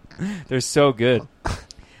 They're so good.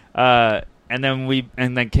 And then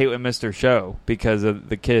Caitlin missed her show because of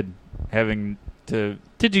the kid having to.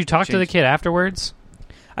 Did you talk to the kid afterwards?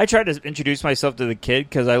 I tried to introduce myself to the kid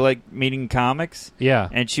because I like meeting comics. Yeah,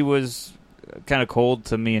 and she was kind of cold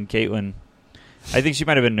to me and Caitlin. I think she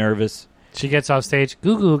might have been nervous. She gets off stage,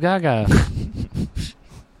 goo goo gaga.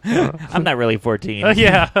 I'm not really 14.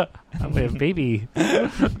 Yeah, I'm a baby.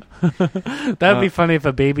 That'd be funny if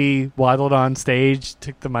a baby waddled on stage,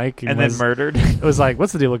 took the mic, and then murdered. It was like,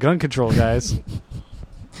 what's the deal with gun control, guys?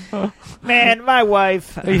 Man, my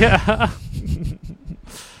wife. Yeah.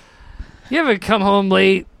 You ever come home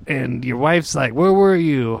late and your wife's like, where were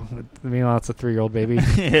you? Meanwhile, it's a 3-year-old baby.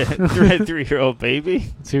 Yeah, 3-year-old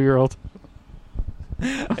baby. 2-year-old.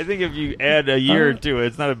 I think if you add a year to it,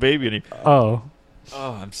 it's not a baby anymore.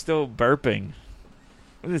 Oh, I'm still burping.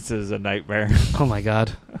 This is a nightmare. Oh, my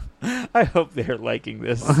God. I hope they're liking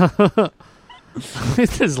this.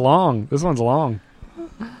 This is long. This one's long.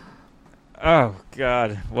 Oh,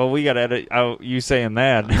 God. Well, we got to edit out you saying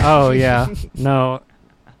that. Oh, yeah. No.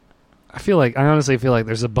 I honestly feel like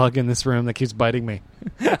there's a bug in this room that keeps biting me.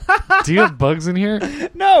 Do you have bugs in here?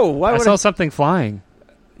 No. Why would I saw something flying.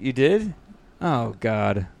 You did? Oh,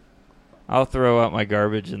 God. I'll throw out my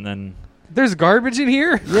garbage and then... There's garbage in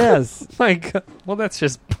here? Yes. Well, that's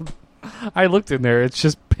just... I looked in there. It's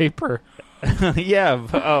just paper. Yeah.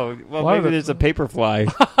 Oh, well, maybe there's a paper fly.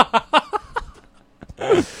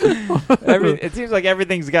 It seems like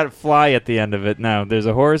everything's got a fly at the end of it now. There's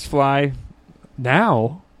a horse fly.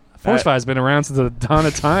 Now? Force fly's been around since the dawn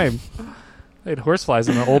of time. They had horseflies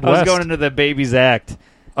in the Old I was West. going into the baby's act.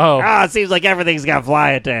 Oh. Ah, it seems like everything's got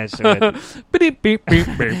fly attached to it. Beep, beep, beep,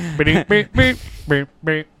 beep, beep, beep, beep, beep,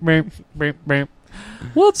 beep, beep, beep, beep.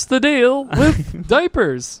 What's the deal with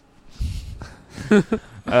diapers?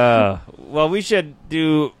 Well,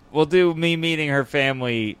 we'll do me meeting her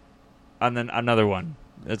family on another one.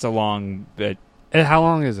 It's a long bit. And how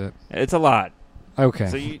long is it? It's a lot. Okay.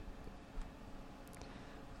 So you...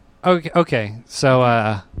 Okay. So,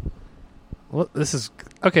 well, this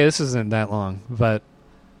isn't that long, but,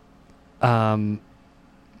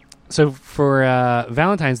 so for,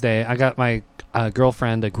 Valentine's Day, I got my,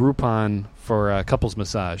 girlfriend a Groupon for a couples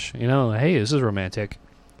massage. You know, hey, this is romantic.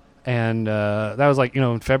 And, that was like,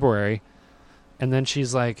 in February. And then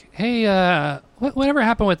she's like, hey, whatever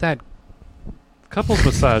happened with that couples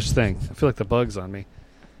massage thing? I feel like the bug's on me.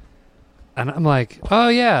 And I'm like, oh,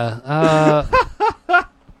 yeah.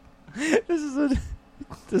 This is a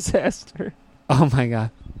disaster. Oh, my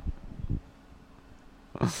God.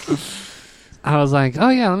 I was like, oh,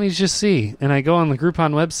 yeah, let me just see. And I go on the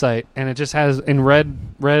Groupon website, and it just has in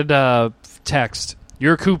red text,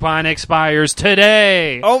 your coupon expires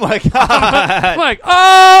today. Oh, my God. I'm like,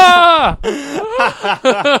 ah!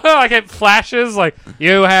 I get flashes like,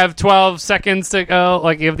 you have 12 seconds to go.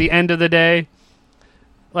 Like, you have the end of the day.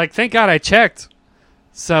 Like, thank God I checked.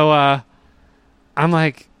 So, I'm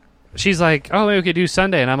like, she's like, oh, maybe we could do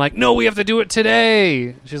Sunday. And I'm like, no, we have to do it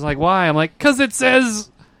today. She's like, why? I'm like, because it says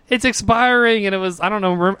it's expiring. And it was, I don't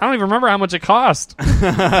even remember how much it cost.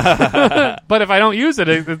 But if I don't use it,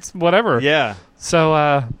 it's whatever. Yeah. So,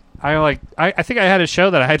 I think I had a show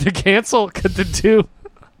that I had to cancel to do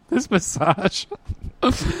this massage.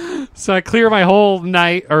 So I clear my whole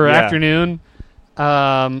night or afternoon.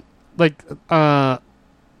 I'm like,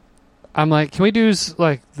 can we do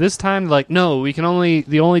this time? Like, no,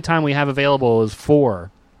 the only time we have available is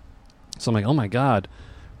 4. So I'm like, oh my God.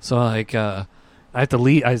 So I have to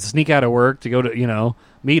leave. I sneak out of work to go to,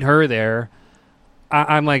 meet her there.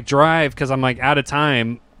 I'm like, drive because I'm like out of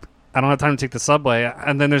time. I don't have time to take the subway.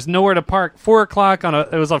 And then there's nowhere to park. 4 o'clock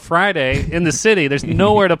it was a Friday in the city. There's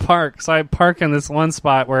nowhere to park. So I park in this one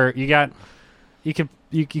spot where you can't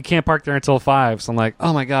park there until 5. So I'm like,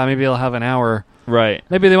 oh my God, maybe I'll have an hour. Right.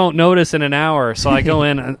 Maybe they won't notice in an hour. So I go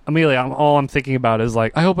in and immediately all I'm thinking about is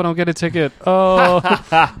like, I hope I don't get a ticket. Oh,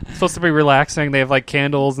 it's supposed to be relaxing. They have like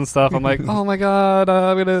candles and stuff. I'm like, oh my God,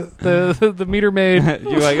 I'm gonna the meter maid.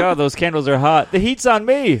 You're like, oh, those candles are hot. The heat's on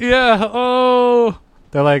me. Yeah. Oh,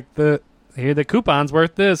 they're like the coupon's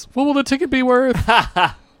worth this. What will the ticket be worth?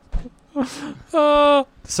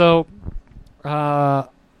 So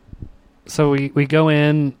we go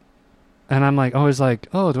in. And I'm like, always like,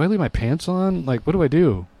 oh, do I leave my pants on? Like, what do I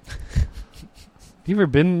do? You ever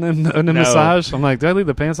been in a massage? I'm like, do I leave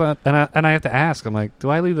the pants on? And I have to ask. I'm like, do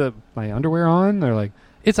I leave my underwear on? They're like,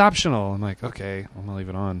 it's optional. I'm like, okay, I'm gonna leave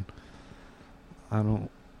it on. I don't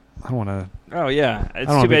want to. Oh yeah, it's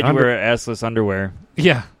too bad you wear assless underwear.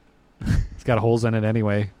 Yeah, it's got holes in it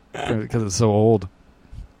anyway because it's so old.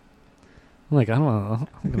 I'm like, I'm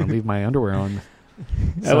gonna leave my underwear on.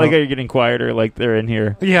 I like how you're getting quieter, like they're in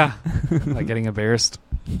here. Yeah. Like getting embarrassed.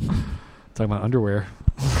 Talking about underwear.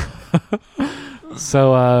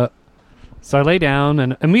 So I lay down,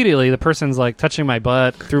 and immediately the person's like touching my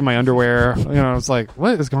butt through my underwear. I was like,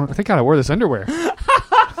 what is going on? I think I wore this underwear.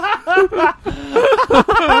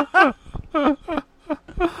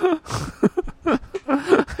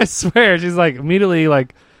 I swear. She's like immediately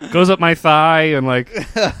like goes up my thigh and like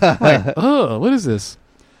oh, what is this?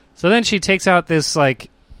 So then she takes out this,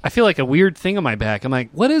 like, I feel like a weird thing on my back. I'm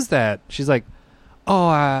like, what is that? She's like,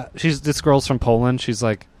 oh, this girl's from Poland. She's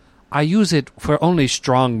like, I use it for only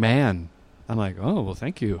strong man. I'm like, oh, well,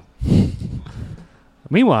 thank you.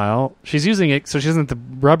 Meanwhile, she's using it so she doesn't have to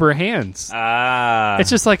rub her hands. Ah.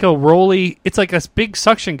 It's just like it's like a big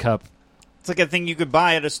suction cup. It's like a thing you could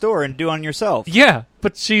buy at a store and do on yourself. Yeah,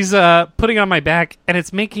 but she's putting it on my back, and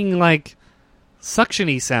it's making, like,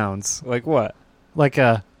 suction-y sounds. Like what? Like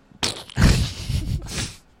a...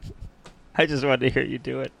 I just wanted to hear you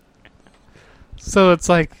do it. So it's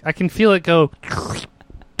like I can feel it go,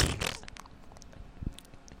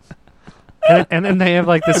 and then they have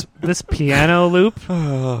like this piano loop.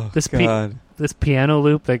 Oh, this God. This piano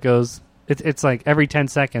loop that goes. It's like every 10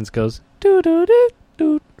 seconds goes doo doo doo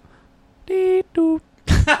doo dee doo.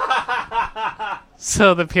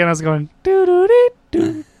 So the piano's going doo doo dee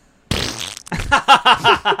doo.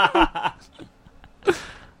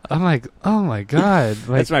 I'm like, oh my God.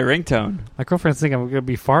 Like, that's my ringtone. My girlfriend's thinking I'm going to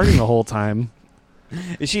be farting the whole time.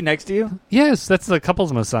 Is she next to you? Yes, that's the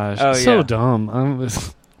couples massage. Oh, so yeah. dumb.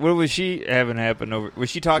 What was she having happen over? Was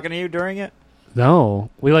she talking to you during it? No,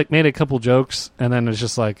 we like made a couple jokes, and then it's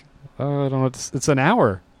just like, oh, I don't know. It's an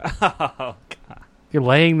hour. Oh, God. You're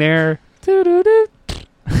laying there. Doo-doo-doo.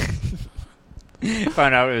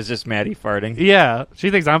 Found out it was just Maddie farting. Yeah, she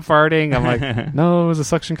thinks I'm farting. I'm like, no, it was a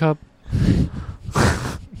suction cup.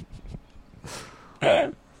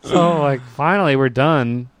 So like, finally we're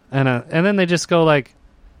done, and then they just go like,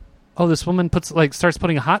 oh, this woman starts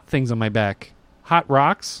putting hot things on my back, hot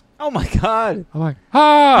rocks. Oh, my God. I'm like,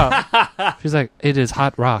 ah! She's like, it is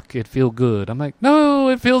hot rock. It feel good. I'm like, no,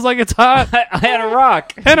 it feels like it's hot. I had a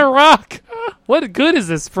rock. And a rock. What good is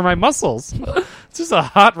this for my muscles? It's just a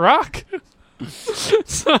hot rock.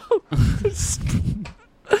 So,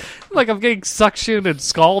 like I'm getting suctioned and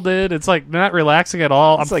scalded. It's like not relaxing at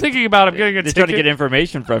all. I'm thinking about I'm getting a ticket. They're trying to get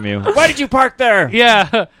information from you. Why did you park there?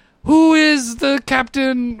 Yeah. Who is the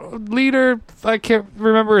captain leader? I can't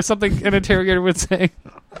remember something an interrogator would say.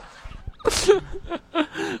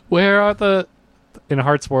 Where are the in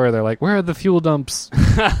Hartsboro? They're like, where are the fuel dumps?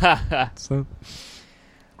 So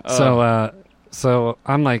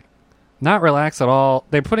I'm like, not relaxed at all.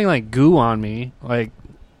 They're putting like goo on me, like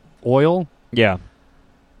oil. Yeah,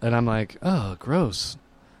 and I'm like, oh, gross.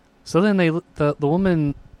 So then the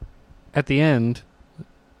woman at the end,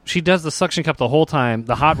 she does the suction cup the whole time,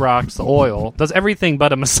 the hot rocks, the oil, does everything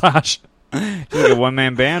but a massage. She's like a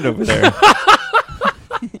one-man band over there.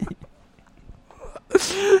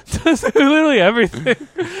 Does literally everything.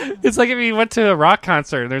 It's like if you went to a rock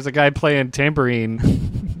concert and there's a guy playing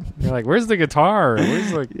tambourine. You're like, where's the guitar?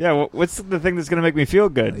 Where's like, yeah, what's the thing that's going to make me feel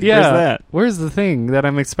good? Yeah, where's that? Where's the thing that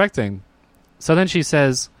I'm expecting? So then she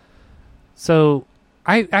says, so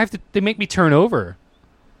I have to, they make me turn over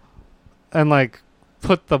and like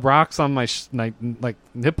put the rocks on my like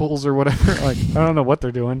nipples or whatever. Like, I don't know what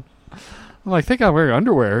they're doing. I'm like, think I'm wearing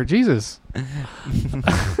underwear. Jesus.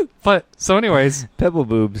 But so anyways, pebble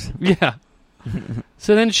boobs. Yeah.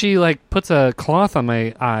 So then she like puts a cloth on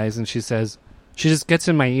my eyes and she says, she just gets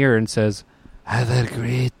in my ear and says, have a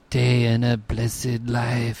great day and a blessed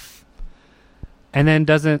life. And then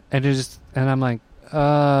doesn't, and it just, and I'm like,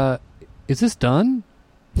 is this done?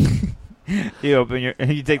 You open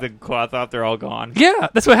you take the cloth off, they're all gone. Yeah,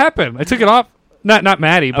 that's what happened. I took it off. Not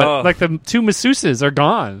Maddie, but like the two masseuses are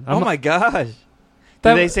gone. Oh my gosh.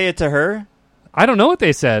 Did they say it to her? I don't know what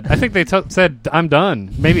they said. I think they said, I'm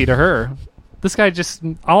done. Maybe to her. This guy just,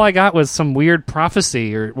 all I got was some weird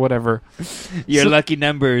prophecy or whatever. Your lucky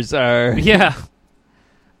numbers are... Yeah.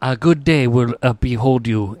 A good day will behold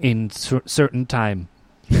you in certain time.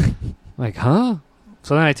 Like, huh?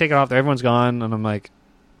 So then I take it off. Everyone's gone, and I'm like,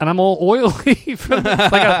 and I'm all oily.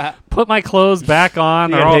 Like I put my clothes back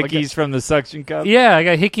on. You got hickeys from the suction cup? Yeah, I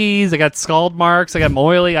got hickeys. I got scald marks. I got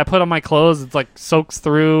oily. I put on my clothes. It's like soaks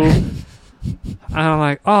through. And I'm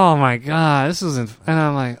like, oh my God, this isn't. And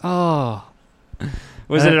I'm like, oh.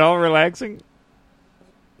 Was it at all relaxing?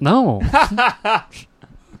 No. I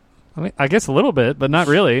mean, I guess a little bit, but not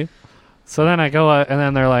really. So then I go, and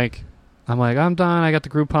then they're like, I'm like, I'm done. I got the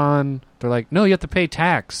Groupon. They're like, no, you have to pay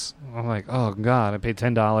tax. I'm like, oh God, I paid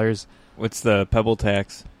 $10. What's the pebble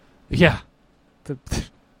tax? Yeah.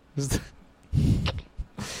 It's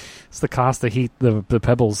the cost to heat the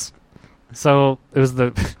pebbles. So it was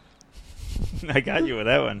the... I got you with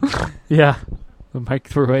that one. Yeah. The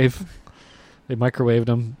microwave. They microwaved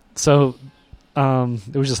them. So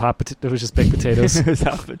it was just it was just baked potatoes. It was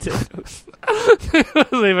hot potatoes.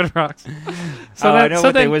 Leaving rocks. So I know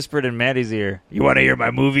what they whispered in Maddie's ear. You want to hear my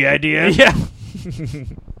movie idea? Yeah.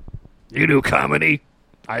 You do comedy.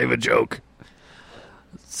 I have a joke.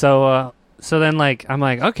 So then like I'm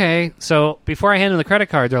like, okay. So before I hand them the credit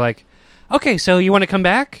card, they're like, okay, so you want to come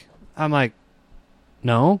back? I'm like,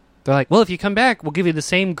 no. They're like, well, if you come back, we'll give you the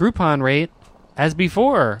same Groupon rate as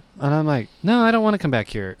before. And I'm like, no, I don't want to come back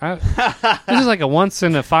here. This is like a once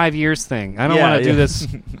in a 5 years thing. I don't want to do this.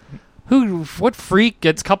 What freak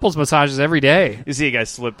gets couples massages every day? You see a guy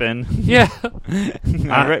slip in. Yeah.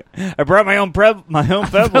 I brought my own pebbles. My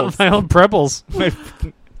own pebbles.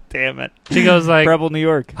 Damn it. She goes like, Preble, New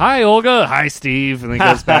York. Hi, Olga. Hi, Steve. And then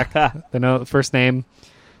goes back. The first name.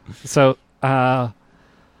 So, I'm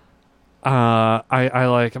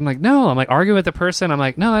like, no. I'm like arguing with the person. I'm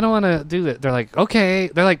like, no, I don't want to do that. They're like, okay.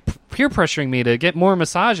 They're like peer pressuring me to get more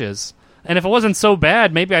massages. And if it wasn't so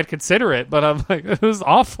bad, maybe I'd consider it. But I'm like, it was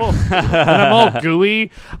awful. And I'm all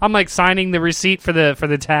gooey. I'm like signing the receipt for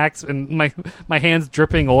the tax, and my hands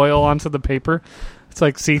dripping oil onto the paper. It's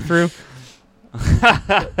like see through.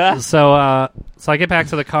 So I get back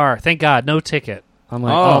to the car. Thank God, no ticket. I'm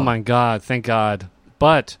like, oh my God, thank God.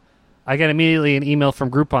 But I get immediately an email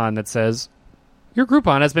from Groupon that says, your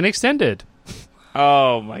Groupon has been extended.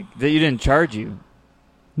 Oh my! You didn't charge you.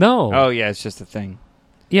 No. Oh, yeah, it's just a thing.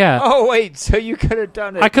 Yeah. Oh, wait, so you could have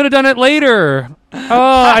done it. I could have done it later. Oh,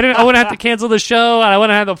 I wouldn't have to cancel the show. I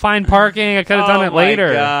wouldn't have to find parking. I could have done it later. Oh,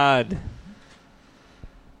 my God.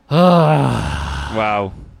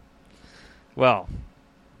 Wow. Well,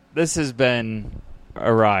 this has been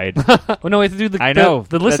a ride. Oh, no, we have to do the I know.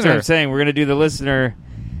 the That's listener. what I'm saying. We're going to do the listener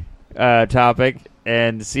topic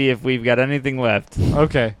and see if we've got anything left.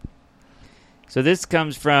 Okay. So this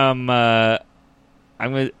comes from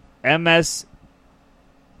I'm with MITH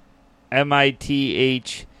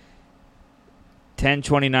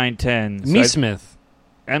 102910. Me Smith.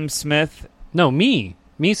 M Smith. No, me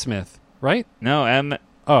Smith, right? No, M.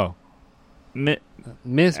 Oh. M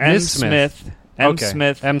Miss Smith. M Okay.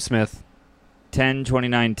 Smith. M Smith.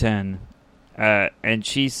 102910. And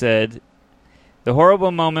she said, the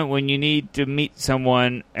horrible moment when you need to meet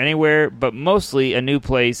someone anywhere but mostly a new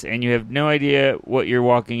place and you have no idea what you're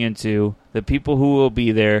walking into, the people who will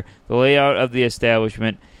be there, the layout of the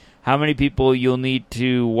establishment, how many people you'll need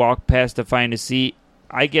to walk past to find a seat.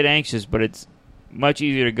 I get anxious, but it's much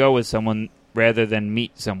easier to go with someone rather than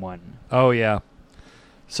meet someone. Oh, yeah.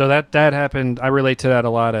 So that happened. I relate to that a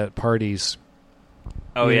lot at parties.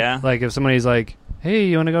 Oh, yeah? Like if somebody's like, hey,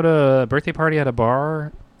 you want to go to a birthday party at a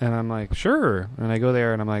bar? And I'm like, sure. And I go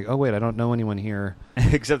there and I'm like, oh, wait, I don't know anyone here.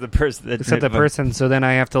 Except the person. So then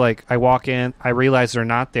I have to I walk in, I realize they're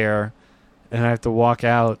not there, and I have to walk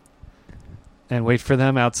out and wait for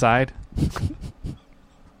them outside.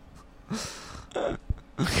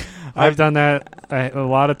 I've done that a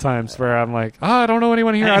lot of times where I'm like, oh, I don't know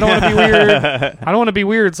anyone here. I don't want to be weird. I don't want to be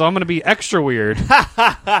weird, so I'm going to be extra weird.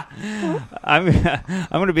 I'm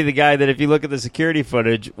going to be the guy that if you look at the security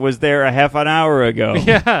footage was there a half an hour ago.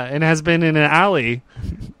 Yeah, and has been in an alley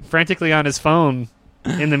frantically on his phone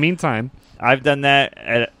in the meantime. I've done that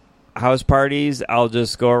at house parties. I'll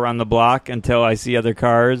just go around the block until I see other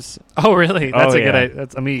cars. Oh, really? That's good.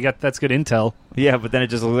 That's good intel. Yeah, but then it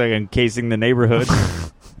just looks like I'm casing the neighborhood.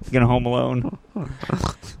 Gonna Home Alone.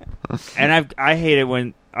 And I hate it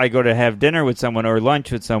when I go to have dinner with someone or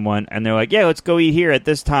lunch with someone, and they're like, "Yeah, let's go eat here at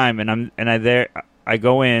this time," and I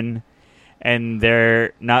go in, and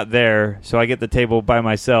they're not there, so I get the table by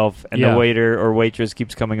myself, and the waiter or waitress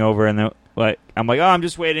keeps coming over, and I'm like, "Oh, I'm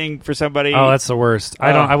just waiting for somebody." Oh, that's the worst.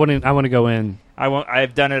 I want to go in.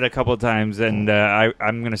 I've done it a couple of times, and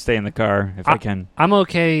I'm going to stay in the car if I can. I'm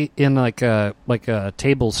okay in like a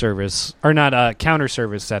table service or not a counter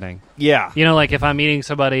service setting. Yeah, you know, like if I'm meeting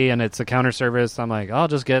somebody and it's a counter service, I'm like, I'll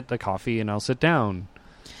just get the coffee and I'll sit down.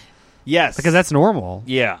 Yes, because that's normal.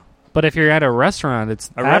 Yeah, but if you're at a restaurant, it's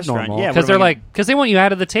abnormal. Yeah, because because they want you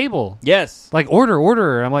out of the table. Yes, like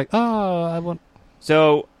order. I'm like, oh, I want.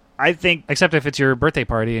 So I think, except if it's your birthday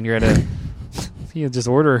party and you're at a. You just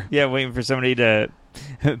order. Yeah, waiting for somebody to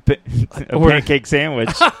a pancake sandwich.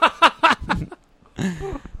 But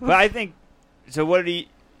I think so. What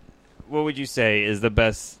would you say is the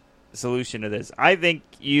best solution to this? I think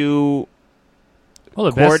you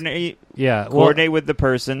coordinate. Coordinate with the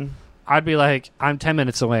person. I'd be like, I'm 10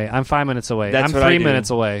 minutes away. I'm 5 minutes away. I'm 3 minutes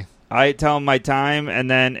away. I tell them my time,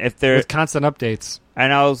 and then if they're with constant updates,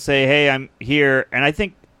 and I'll say, "Hey, I'm here," and I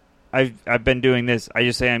think. I've been doing this. I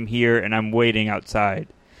just say I'm here and I'm waiting outside.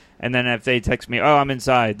 And then if they text me, "Oh, I'm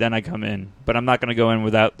inside," then I come in. But I'm not going to go in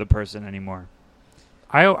without the person anymore.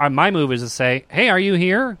 My move is to say, "Hey, are you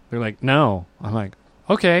here?" They're like, "No." I'm like,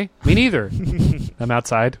 "Okay, me neither." I'm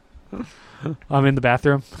outside. I'm in the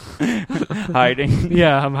bathroom. Hiding?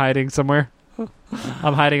 Yeah, I'm hiding somewhere.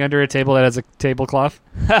 I'm hiding under a table that has a tablecloth.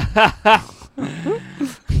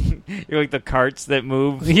 You're like the carts that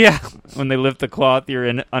move. Yeah. When they lift the cloth, you're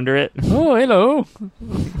in under it. Oh, hello.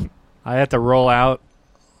 I have to roll out,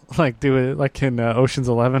 do it like in Ocean's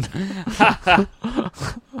 11.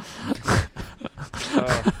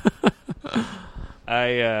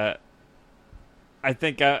 I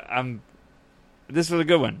think I'm. This was a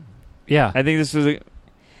good one. Yeah. I think this was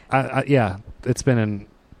yeah, it's been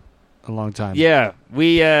a long time. Yeah,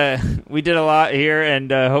 we did a lot here, and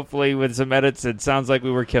hopefully with some edits, it sounds like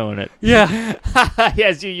we were killing it. Yeah.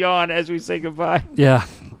 Yes, you yawn as we say goodbye. Yeah,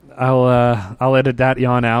 I'll edit that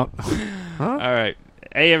yawn out. Huh? All right.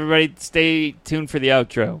 Hey, everybody, stay tuned for the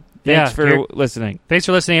outro. Thanks for listening. Thanks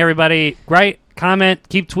for listening, everybody. Write, comment,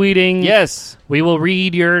 keep tweeting. Yes. We will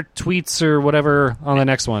read your tweets or whatever on the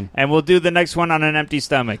next one. And we'll do the next one on an empty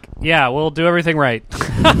stomach. Yeah, we'll do everything right.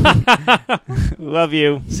 Love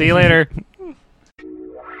you. See you later.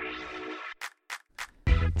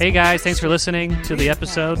 Hey, guys. Thanks for listening to the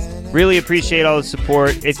episode. Really appreciate all the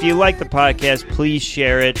support. If you like the podcast, please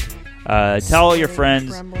share it. Tell all your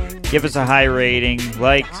friends. Give us a high rating.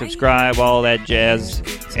 Like, subscribe, all that jazz.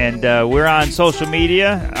 And we're on social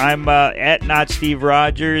media. I'm at Not Steve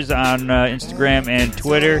Rogers on Instagram and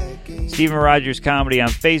Twitter. Steven Rogers Comedy on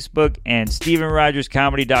Facebook. And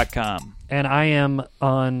StevenRogersComedy.com. And I am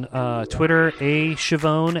on Twitter, A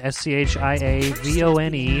Chavone, SCHIAVONE,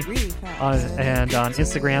 and on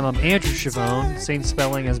Instagram, I'm Andrew Chavone, same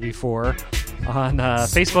spelling as before. On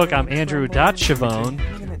Facebook, I'm Andrew.Chavone,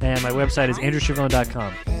 and my website is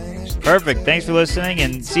andrewchavone.com. Perfect. Thanks for listening,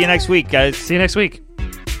 and see you next week, guys. See you next week.